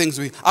things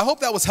with you. I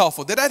hope that was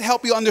helpful. Did that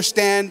help you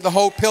understand the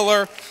whole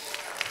pillar?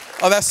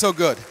 Oh, that's so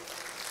good.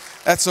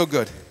 That's so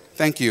good.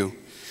 Thank you.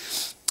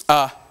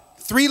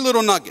 3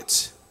 little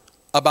nuggets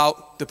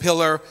about the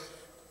pillar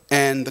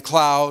and the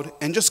cloud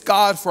and just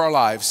God for our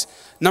lives.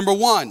 Number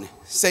 1,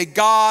 say,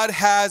 God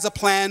has a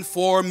plan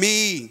for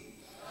me.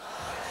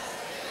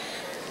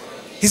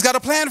 He's got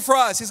a plan for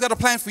us. He's got a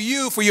plan for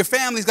you, for your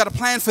family. He's got a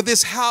plan for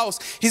this house.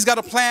 He's got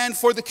a plan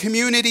for the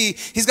community.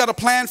 He's got a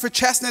plan for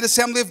Chestnut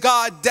Assembly of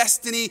God,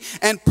 destiny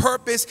and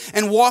purpose,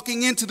 and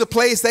walking into the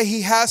place that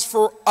he has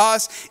for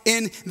us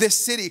in this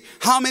city.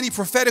 How many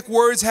prophetic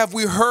words have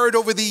we heard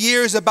over the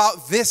years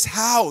about this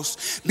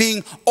house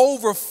being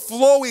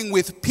overflowing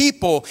with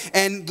people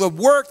and the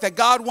work that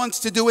God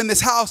wants to do in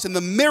this house and the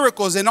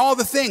miracles and all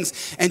the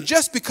things. And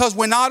just because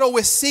we're not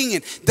always seeing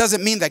it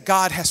doesn't mean that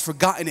God has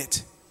forgotten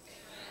it.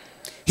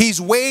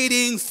 He's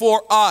waiting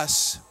for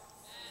us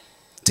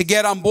to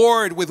get on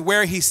board with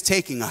where he's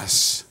taking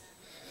us.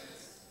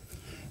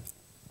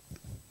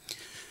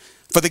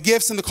 For the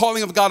gifts and the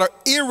calling of God are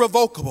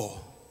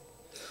irrevocable.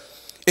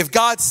 If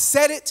God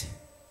said it,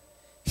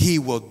 he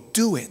will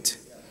do it.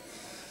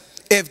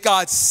 If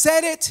God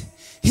said it,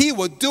 he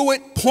will do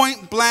it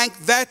point blank.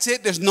 That's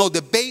it. There's no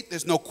debate.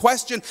 There's no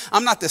question.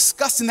 I'm not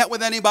discussing that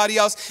with anybody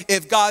else.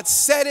 If God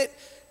said it,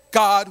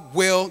 God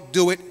will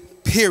do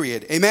it,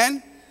 period.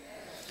 Amen?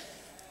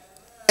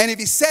 And if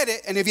he said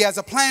it, and if he has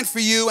a plan for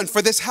you and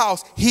for this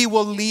house, he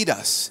will lead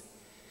us.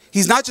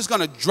 He's not just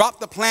going to drop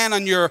the plan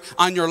on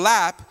your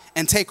lap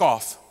and take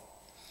off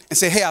and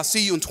say, hey, I'll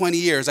see you in 20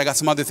 years. I got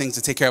some other things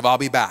to take care of. I'll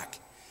be back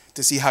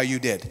to see how you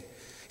did.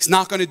 He's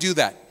not going to do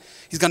that.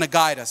 He's going to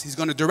guide us. He's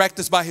going to direct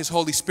us by his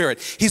Holy Spirit.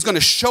 He's going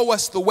to show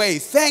us the way.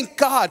 Thank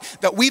God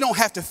that we don't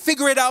have to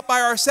figure it out by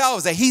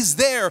ourselves, that he's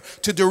there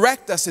to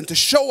direct us and to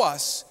show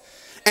us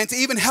and to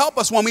even help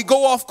us when we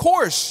go off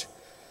course.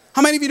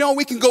 How many of you know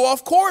we can go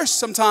off course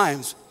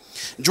sometimes?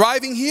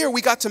 Driving here,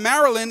 we got to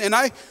Maryland, and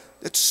that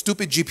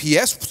stupid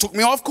GPS took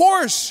me off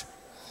course.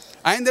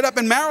 I ended up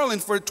in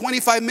Maryland for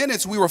 25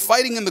 minutes. We were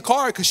fighting in the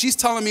car because she's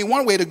telling me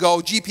one way to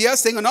go, GPS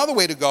saying another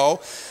way to go,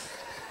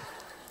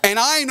 and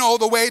I know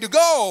the way to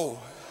go,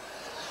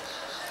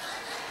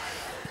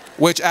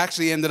 which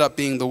actually ended up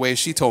being the way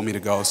she told me to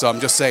go. So I'm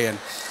just saying.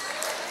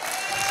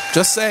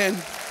 Just saying.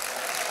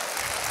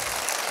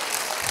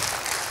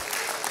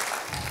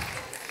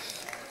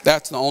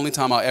 That's the only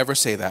time I'll ever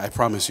say that, I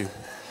promise you.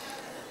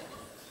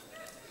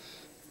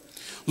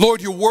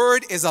 Lord, your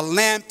word is a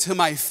lamp to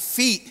my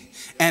feet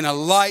and a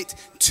light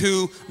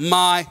to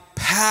my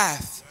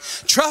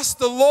path. Trust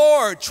the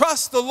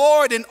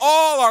Lord in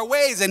all our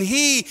ways, and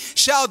he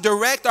shall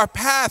direct our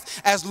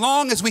path as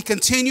long as we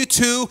continue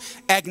to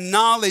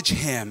acknowledge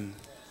him.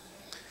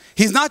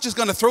 He's not just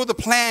going to throw the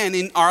plan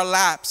in our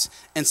laps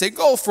and say,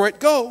 go for it,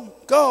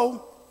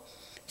 go.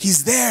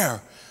 He's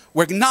there.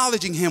 We're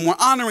acknowledging him. We're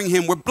honoring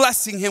him. We're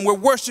blessing him. We're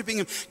worshiping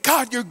him.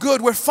 God, you're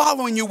good. We're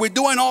following you. We're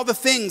doing all the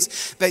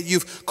things that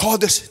you've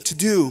called us to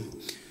do.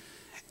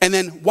 And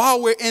then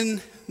while we're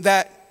in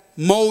that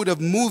mode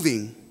of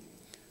moving,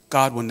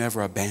 God will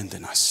never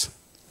abandon us.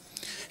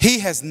 He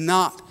has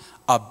not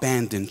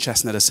abandoned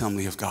Chestnut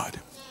Assembly of God.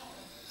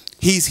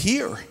 He's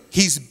here.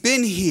 He's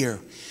been here.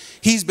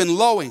 He's been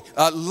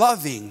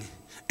loving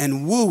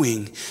and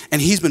wooing,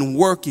 and he's been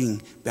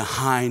working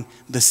behind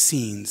the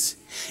scenes,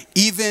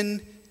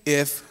 even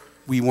if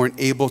we weren't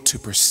able to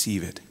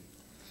perceive it.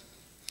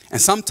 And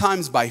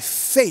sometimes by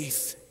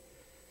faith,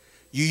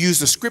 you use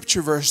the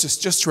scripture verses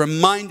just to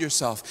remind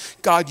yourself,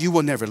 God, you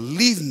will never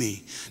leave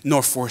me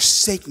nor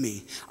forsake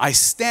me. I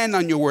stand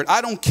on your word. I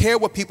don't care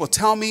what people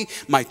tell me.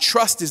 My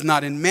trust is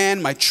not in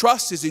man. My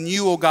trust is in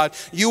you, oh God.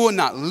 You will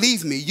not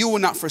leave me. You will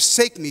not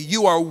forsake me.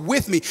 You are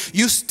with me.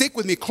 You stick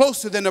with me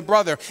closer than a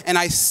brother. And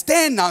I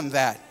stand on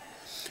that.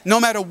 No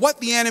matter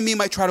what the enemy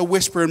might try to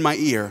whisper in my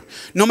ear,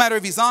 no matter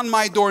if he's on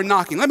my door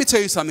knocking. Let me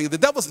tell you something. If the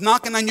devil's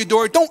knocking on your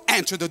door, don't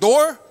answer the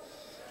door.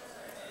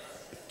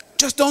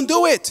 Just don't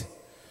do it.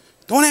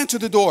 Don't answer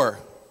the door.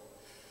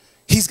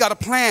 He's got a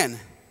plan.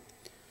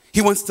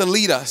 He wants to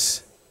lead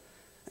us,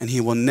 and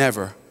he will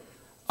never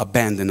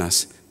abandon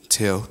us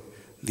till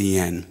the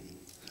end.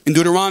 In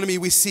Deuteronomy,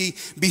 we see,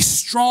 be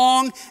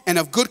strong and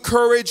of good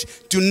courage.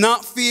 Do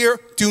not fear.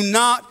 Do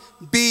not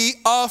be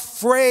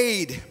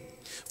afraid.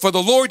 For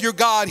the Lord your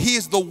God, he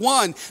is the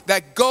one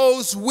that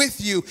goes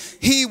with you.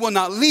 He will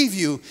not leave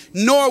you,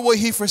 nor will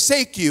he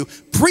forsake you.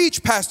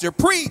 Preach, pastor,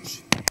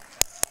 preach.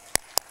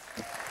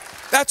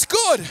 That's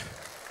good.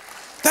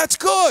 That's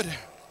good.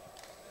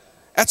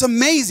 That's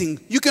amazing.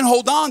 You can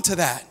hold on to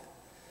that.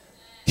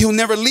 He'll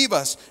never leave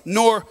us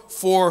nor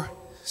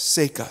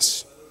forsake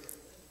us.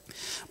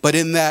 But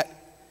in that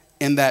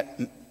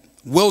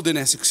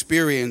wilderness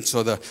experience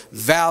or the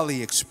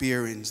valley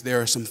experience,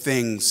 there are some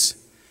things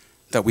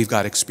that we've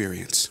got to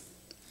experience.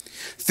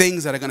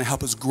 Things that are going to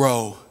help us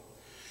grow.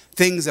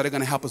 Things that are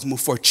going to help us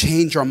move forward,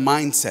 change our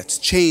mindsets,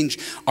 change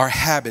our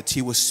habits.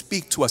 He will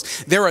speak to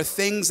us. There are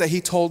things that he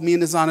told me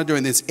in His honor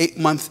during this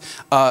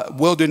 8-month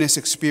wilderness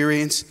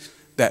experience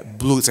that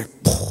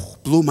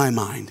blew my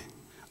mind.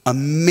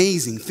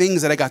 Amazing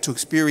things that I got to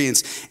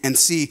experience and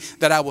see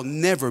that I will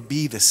never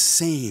be the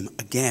same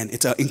again.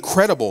 It's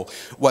incredible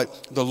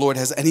what the Lord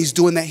has, and He's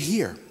doing that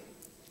here.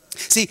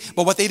 See,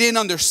 but what they didn't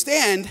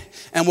understand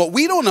and what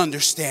we don't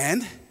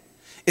understand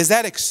is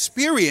that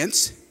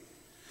experience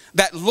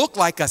that looked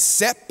like a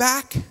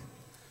setback.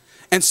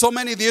 And so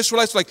many of the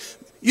Israelites were like,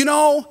 you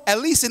know, at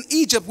least in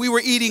Egypt we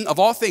were eating, of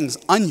all things,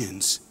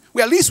 onions.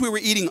 At least we were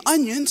eating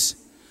onions.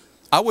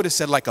 I would have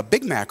said like a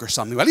Big Mac or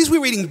something. At least we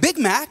were eating Big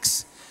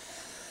Macs.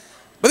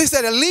 But they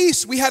said at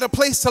least we had a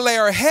place to lay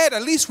our head.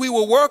 At least we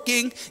were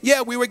working.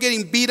 Yeah, we were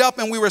getting beat up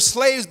and we were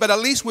slaves, but at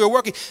least we were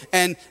working.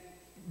 And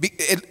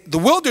the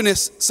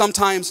wilderness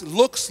sometimes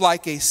looks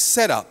like a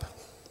setup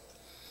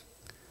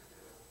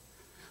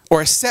or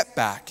a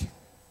setback.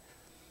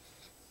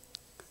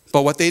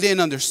 But what they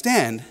didn't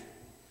understand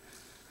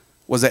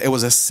was that it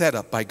was a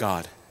setup by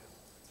God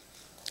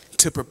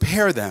to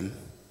prepare them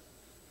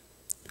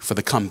for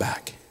the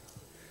comeback.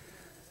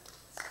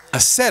 A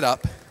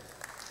setup.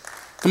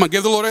 Come on,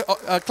 give the Lord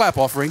a clap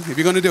offering if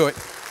you're going to do it.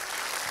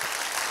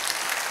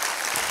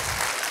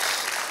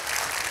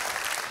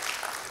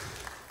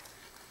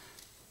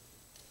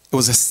 It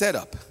was a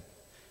setup.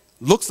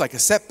 Looks like a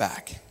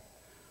setback,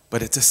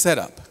 but it's a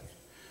setup.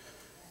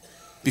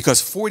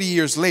 Because 40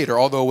 years later,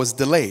 although it was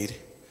delayed,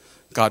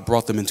 God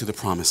brought them into the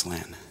promised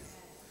land.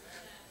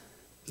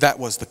 That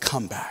was the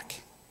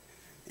comeback.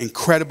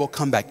 Incredible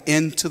comeback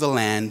into the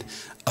land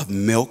of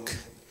milk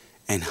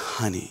and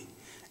honey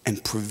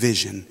and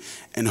provision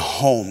and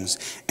homes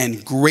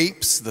and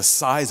grapes the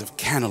size of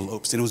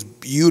cantaloupes. And it was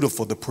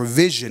beautiful. The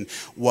provision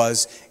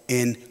was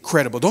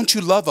incredible. Don't you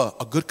love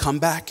a good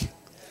comeback?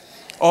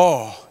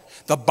 Oh,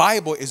 the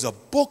Bible is a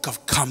book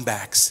of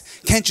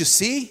comebacks. Can't you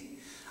see?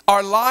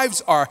 Our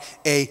lives are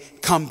a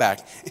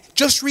comeback.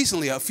 Just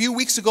recently, a few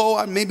weeks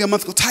ago, maybe a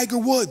month ago, Tiger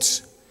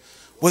Woods.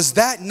 Was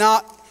that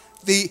not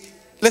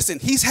listen,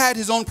 he's had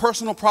his own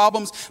personal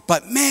problems,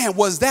 but man,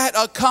 was that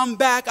a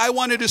comeback? I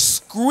wanted to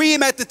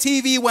scream at the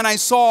TV when I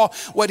saw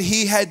what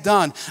he had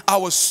done. I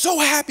was so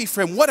happy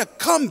for him. What a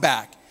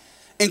comeback.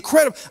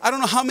 Incredible. I don't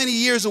know how many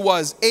years it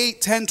was,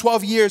 8, 10,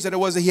 12 years that it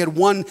was that he had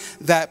won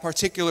that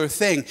particular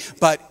thing,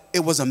 but it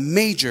was a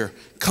major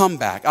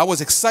comeback. I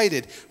was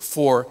excited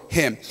for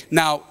him.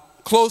 Now,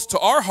 close to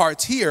our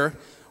hearts here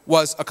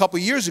was a couple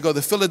years ago,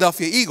 the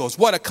Philadelphia Eagles.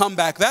 What a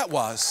comeback that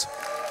was.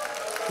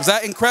 Was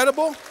that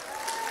incredible?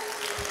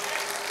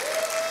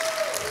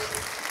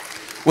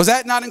 Was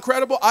that not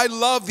incredible? I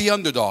love the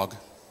underdog.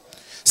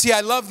 See,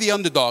 I love the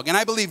underdog, and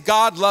I believe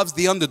God loves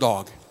the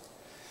underdog.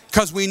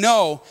 Because we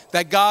know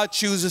that God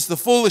chooses the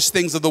foolish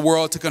things of the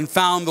world to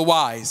confound the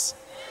wise.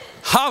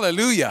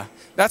 Hallelujah.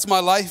 That's my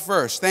life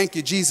verse. Thank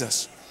you,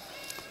 Jesus.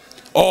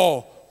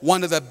 Oh,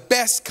 one of the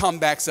best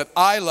comebacks that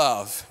I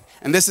love,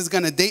 and this is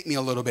going to date me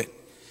a little bit,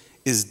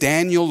 is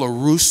Daniel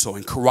LaRusso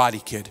in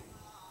Karate Kid.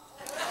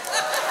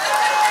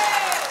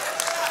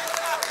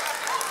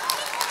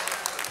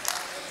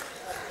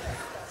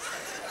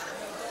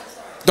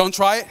 Don't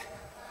try it.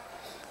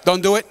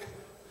 Don't do it.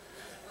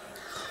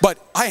 But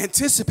I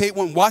anticipate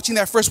when watching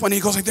that first one, he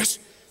goes like this.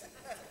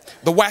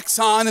 The wax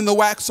on and the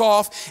wax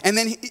off. And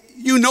then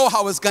you know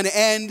how it's going to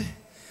end.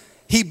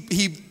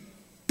 He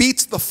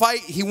beats the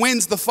fight. He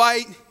wins the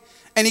fight.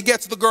 And he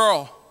gets the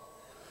girl.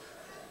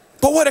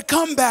 But what a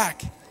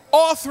comeback.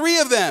 All three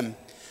of them.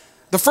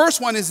 The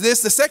first one is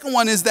this. The second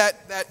one is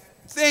that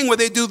thing where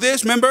they do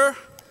this. Remember?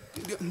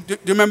 Do you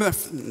remember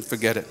that?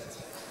 Forget it.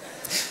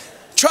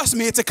 Trust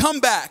me, it's a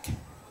comeback.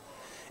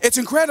 It's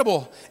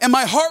incredible. And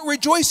my heart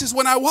rejoices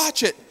when I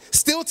watch it.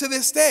 Still to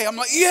this day. I'm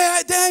like,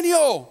 yeah,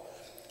 Daniel.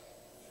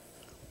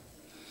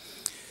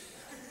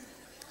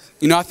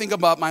 You know, I think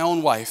about my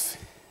own wife.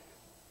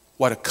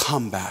 What a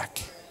comeback.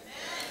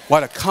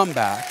 What a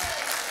comeback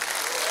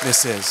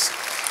this is.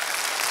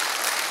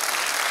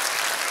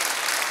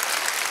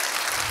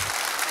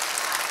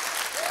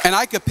 And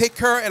I could pick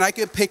her and I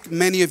could pick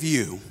many of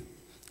you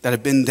that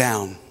have been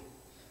down.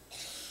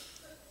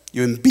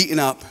 You've been beaten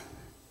up.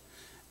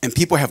 And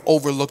people have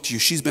overlooked you.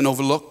 She's been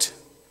overlooked.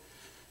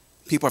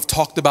 People have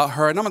talked about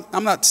her. And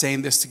I'm not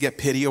saying this to get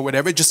pity or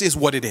whatever. It just is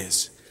what it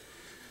is.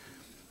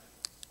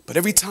 But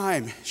every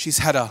time she's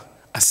had a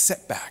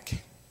setback,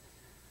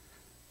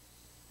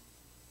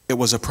 it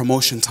was a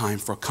promotion time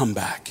for a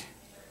comeback.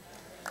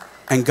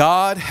 And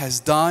God has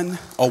done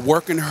a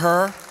work in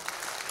her.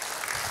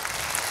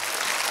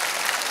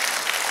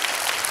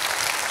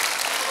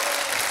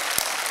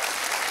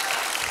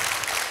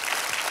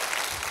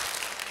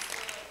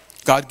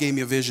 God gave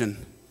me a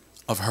vision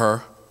of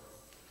her.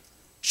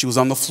 She was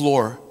on the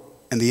floor,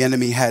 and the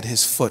enemy had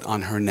his foot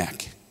on her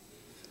neck.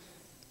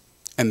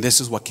 And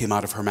this is what came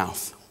out of her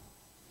mouth.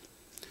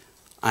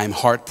 I am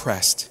hard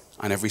pressed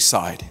on every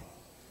side,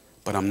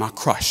 but I'm not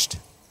crushed.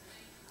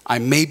 I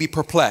may be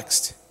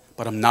perplexed,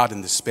 but I'm not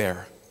in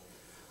despair.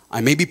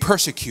 I may be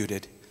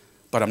persecuted,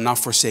 but I'm not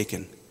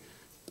forsaken.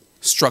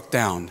 Struck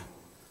down,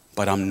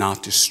 but I'm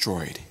not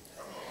destroyed.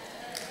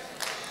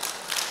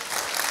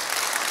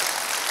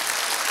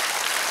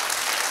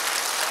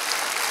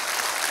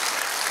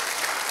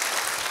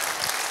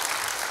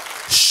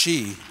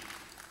 She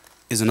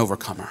is an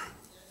overcomer.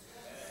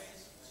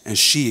 And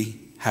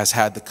she has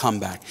had the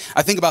comeback.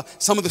 I think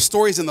about some of the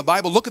stories in the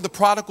Bible. Look at the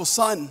prodigal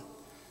son,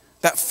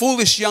 that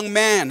foolish young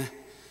man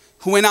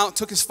who went out,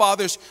 took his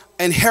father's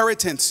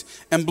inheritance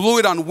and blew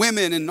it on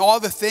women and all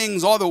the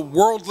things, all the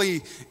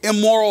worldly,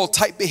 immoral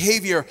type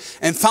behavior,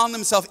 and found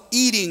himself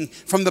eating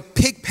from the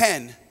pig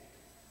pen,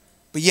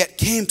 but yet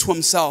came to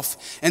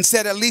himself and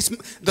said, at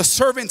least the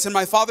servants in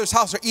my father's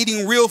house are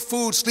eating real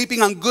food,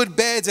 sleeping on good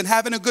beds and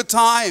having a good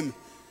time.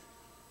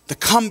 The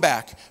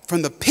comeback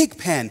from the pig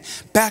pen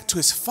back to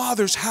his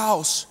father's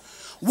house.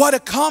 What a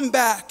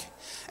comeback.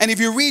 And if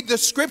you read the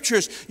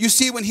scriptures, you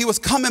see when he was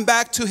coming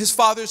back to his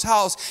father's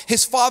house,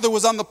 his father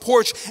was on the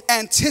porch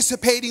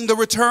anticipating the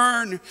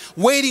return,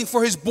 waiting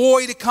for his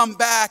boy to come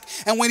back.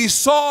 And when he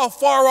saw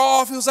far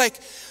off, he was like,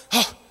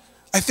 oh,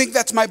 I think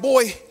that's my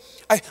boy.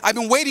 I've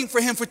been waiting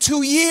for him for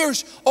 2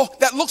 years. Oh,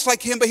 that looks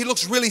like him, but he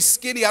looks really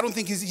skinny. I don't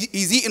think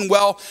he's eating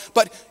well,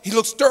 but he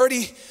looks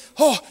dirty.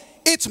 Oh,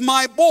 it's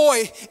my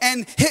boy.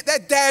 And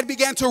that dad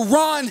began to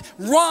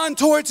run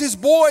towards his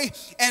boy.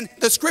 And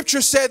the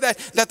scripture said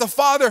that the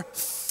father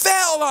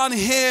fell on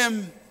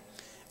him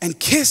and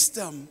kissed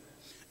him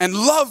and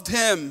loved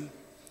him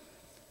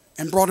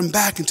and brought him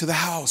back into the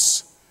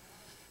house.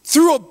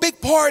 Threw a big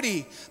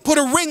party, put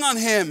a ring on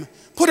him,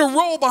 put a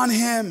robe on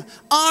him,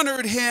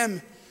 honored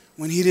him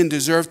when he didn't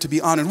deserve to be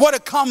honored. What a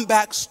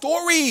comeback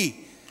story.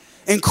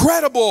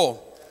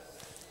 Incredible.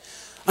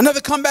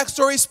 Another comeback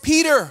story is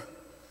Peter.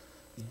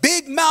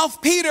 Big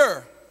mouth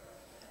Peter.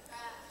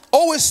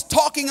 Always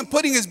talking and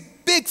putting his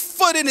big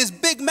foot in his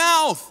big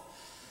mouth.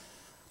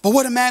 But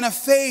what a man of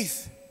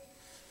faith.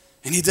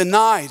 And he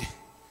denied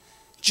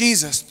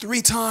Jesus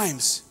 3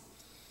 times.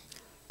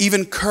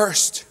 Even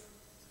cursed.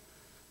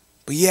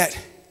 But yet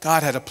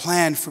God had a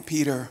plan for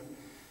Peter.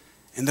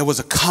 And there was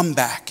a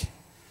comeback.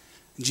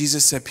 And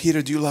Jesus said,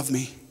 Peter, do you love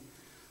me?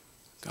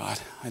 God,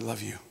 I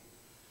love you.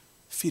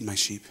 Feed my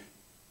sheep.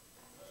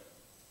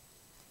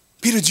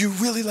 Peter, do you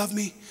really love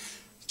me?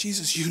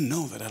 Jesus, you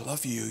know that I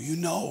love you. You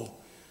know.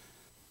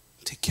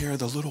 Take care of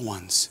the little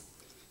ones.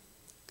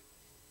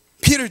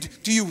 Peter,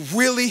 do you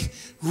really,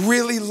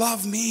 really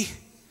love me?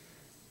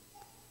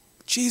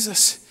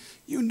 Jesus,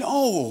 you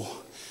know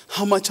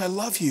how much I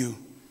love you.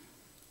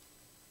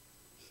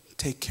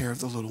 Take care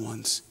of the little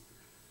ones.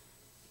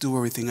 Do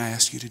everything I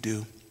ask you to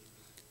do.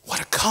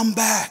 What a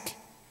comeback.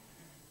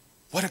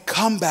 What a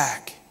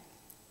comeback.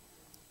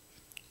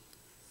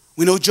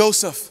 We know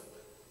Joseph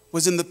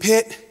was in the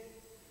pit.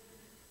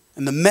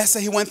 And the mess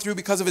that he went through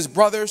because of his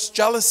brothers'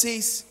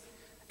 jealousies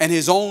and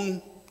his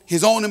own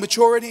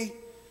immaturity,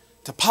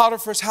 to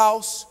Potiphar's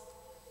house,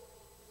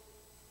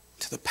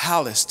 to the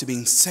palace, to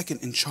being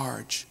second in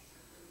charge.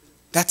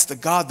 That's the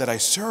God that I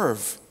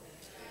serve.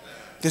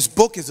 This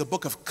book is a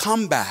book of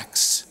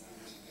comebacks.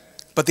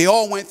 But they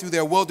all went through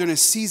their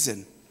wilderness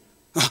season.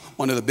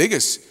 One of the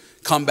biggest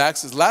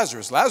comebacks is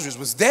Lazarus. Lazarus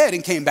was dead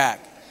and came back.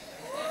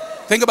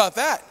 Think about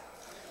that.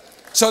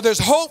 So there's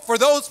hope for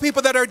those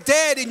people that are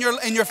dead in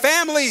your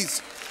families.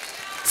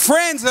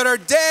 Friends that are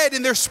dead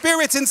in their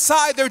spirits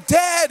inside, they're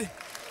dead.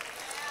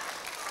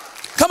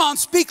 Come on,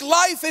 speak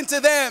life into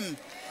them.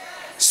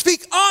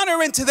 Speak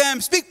honor into them.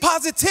 Speak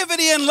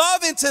positivity and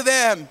love into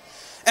them.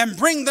 And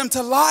bring them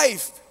to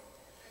life.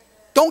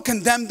 Don't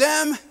condemn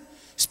them.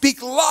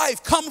 Speak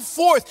life. Come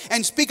forth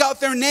and speak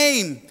out their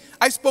name.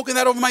 I've spoken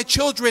that over my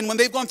children when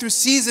they've gone through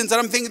seasons and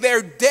I'm thinking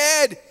they're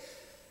dead.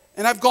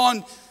 And I've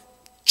gone,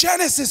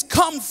 Genesis,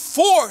 come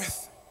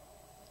forth.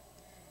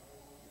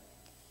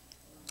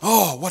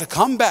 Oh, what a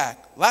comeback.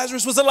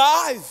 Lazarus was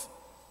alive.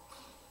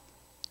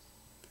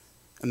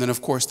 And then,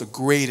 of course, the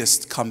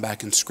greatest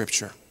comeback in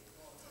Scripture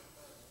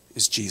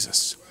is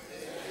Jesus.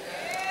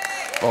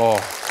 Oh.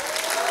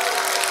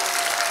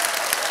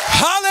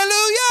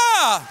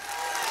 Hallelujah.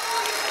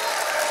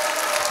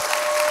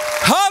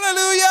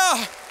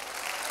 Hallelujah.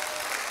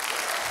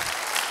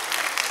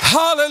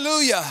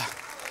 Hallelujah.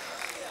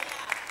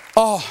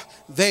 Oh,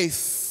 they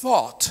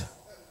thought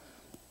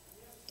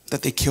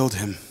that they killed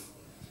him.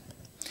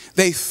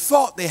 They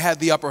thought they had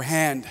the upper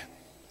hand.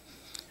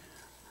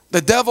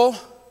 The devil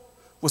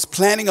was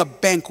planning a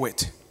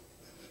banquet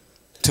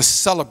to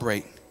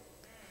celebrate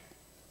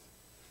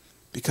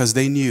because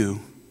they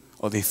knew,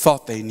 or they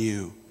thought they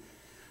knew,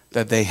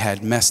 that they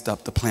had messed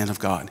up the plan of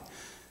God.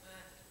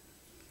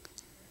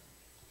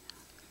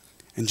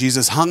 And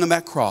Jesus hung on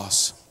that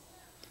cross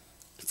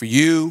for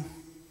you,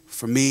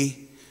 for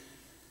me.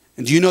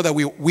 And do you know that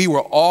we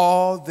were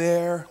all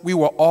there? We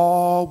were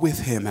all with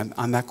him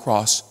on that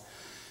cross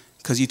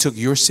because he took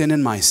your sin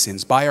and my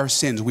sins. By our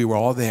sins, we were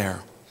all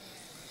there.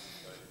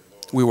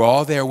 We were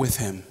all there with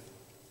him.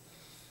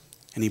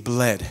 And he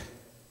bled.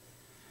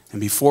 And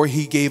before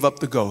he gave up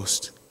the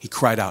ghost, he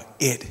cried out,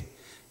 "It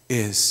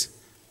is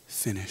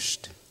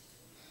finished."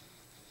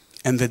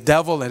 And the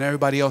devil and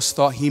everybody else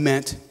thought he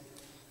meant,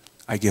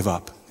 "I give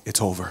up. It's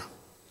over."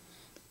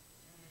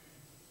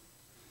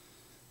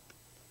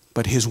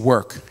 But his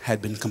work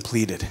had been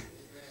completed.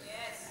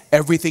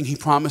 Everything he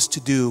promised to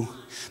do,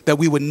 that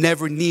we would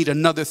never need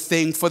another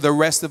thing for the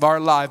rest of our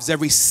lives.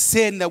 Every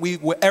sin that we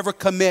would ever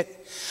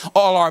commit,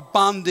 all our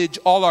bondage,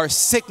 all our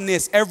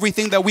sickness,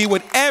 everything that we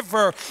would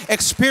ever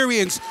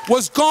experience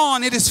was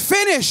gone. It is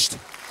finished.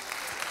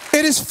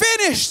 It is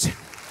finished.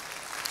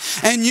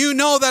 And you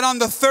know that on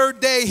the third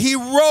day, he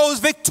rose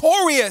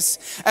victorious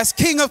as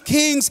King of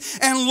Kings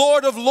and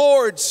Lord of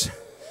Lords.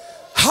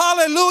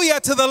 Hallelujah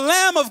to the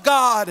Lamb of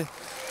God.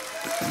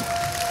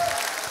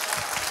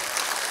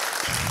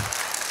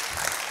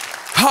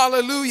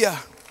 Hallelujah.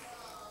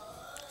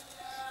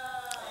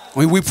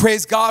 We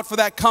praise God for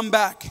that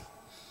comeback.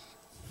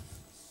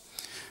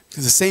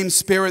 Because the same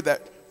spirit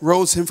that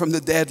rose him from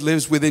the dead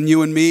lives within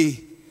you and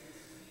me.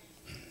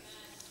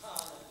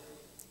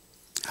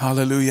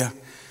 Hallelujah.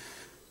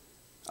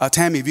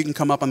 Tammy, if you can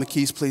come up on the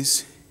keys,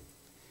 please.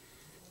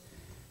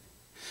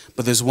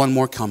 But there's one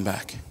more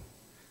comeback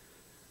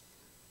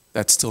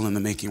that's still in the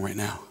making right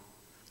now.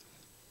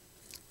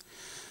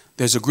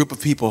 There's a group of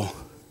people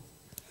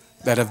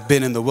that have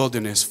been in the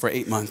wilderness for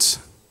 8 months,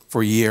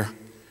 for a year.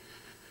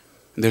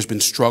 And there's been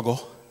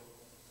struggle,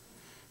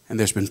 and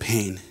there's been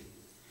pain,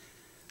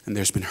 and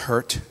there's been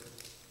hurt.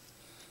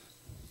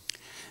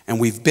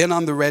 And we've been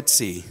on the Red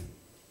Sea,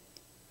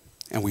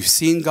 and we've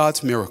seen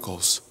God's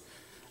miracles,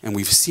 and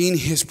we've seen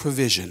his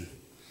provision.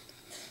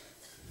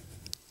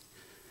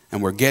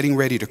 And we're getting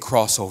ready to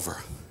cross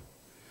over.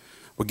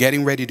 We're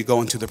getting ready to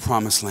go into the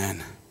promised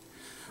land.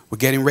 We're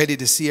getting ready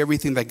to see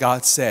everything that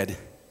God said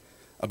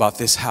about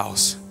this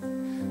house.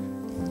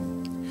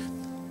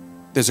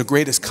 There's a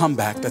greatest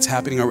comeback that's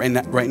happening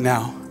right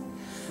now,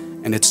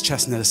 and it's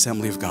Chestnut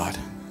Assembly of God.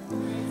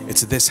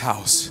 It's this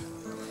house.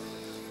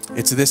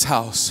 It's this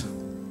house.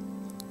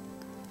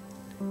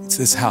 It's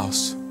this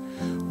house.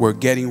 We're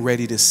getting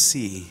ready to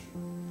see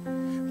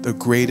the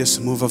greatest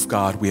move of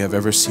God we have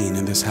ever seen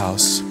in this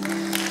house.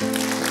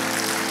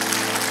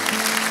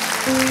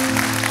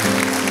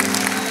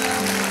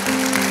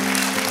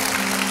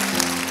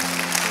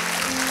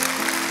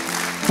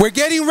 We're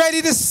getting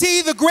ready to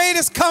see the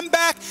greatest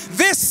comeback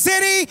this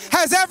city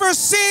has ever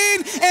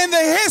seen in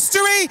the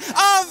history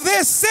of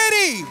this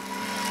city.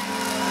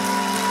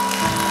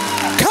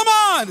 Come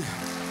on.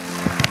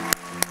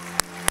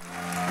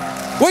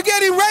 We're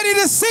getting ready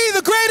to see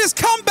the greatest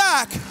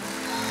comeback.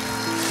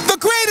 The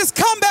greatest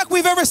comeback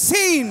we've ever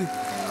seen.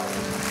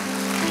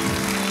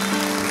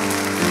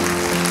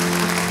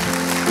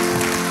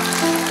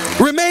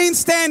 Remain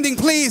standing,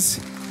 please.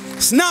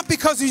 It's not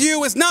because of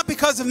you. It's not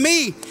because of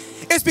me.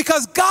 It's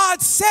because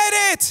God said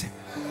it.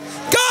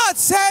 God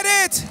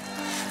said it.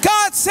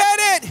 God said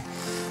it.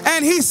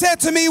 And he said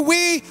to me,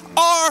 we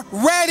are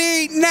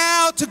ready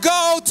now to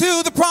go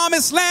to the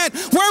promised land.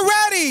 We're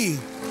ready.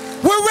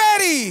 We're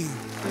ready.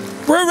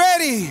 We're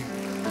ready.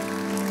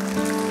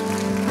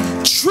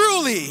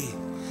 Truly,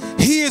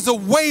 he is a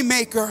way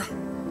maker.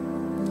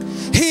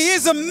 He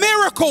is a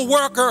miracle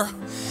worker.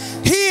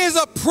 He is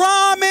a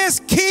promise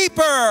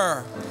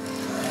keeper.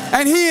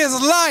 And he is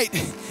light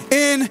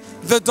in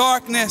the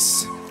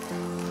darkness.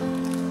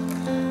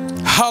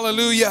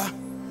 Hallelujah.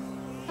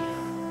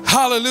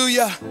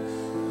 Hallelujah.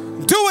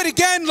 Do it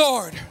again,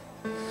 Lord.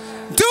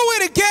 Do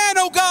it again,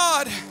 oh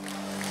God.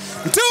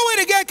 Do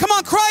it again. Come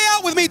on, cry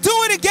out with me.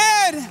 Do it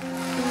again.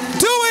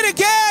 Do it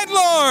again,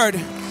 Lord.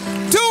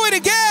 Do it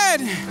again.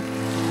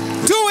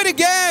 Do it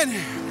again.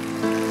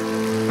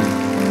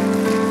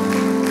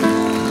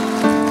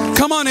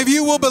 Come on, if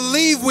you will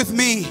believe with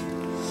me,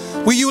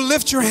 will you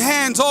lift your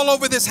hands all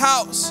over this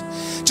house?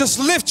 Just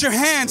lift your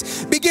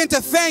hands. Begin to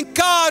thank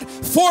God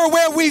for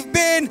where we've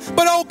been.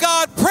 But oh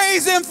God,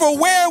 praise him for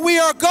where we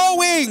are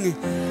going.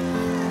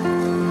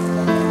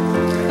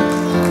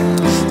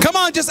 Come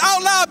on, just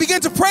out loud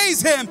begin to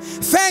praise him.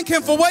 Thank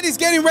him for what he's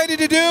getting ready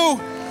to do.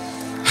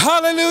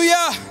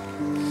 Hallelujah.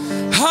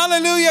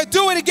 Hallelujah.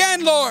 Do it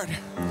again, Lord.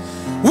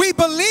 We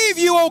believe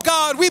you, oh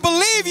God. We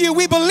believe you.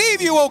 We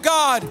believe you, oh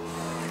God.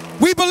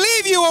 We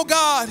believe you, oh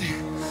God.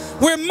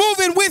 We're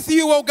moving with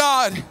you, oh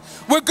God.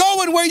 We're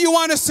going where you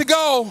want us to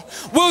go.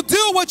 We'll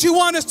do what you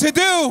want us to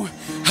do.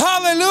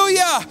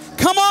 Hallelujah.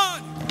 Come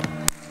on.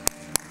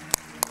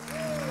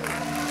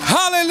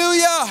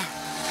 Hallelujah.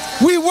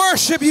 We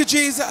worship you,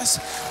 Jesus.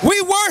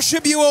 We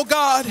worship you, oh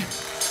God.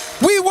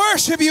 We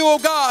worship you, oh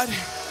God.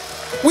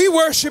 We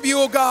worship you,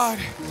 oh God.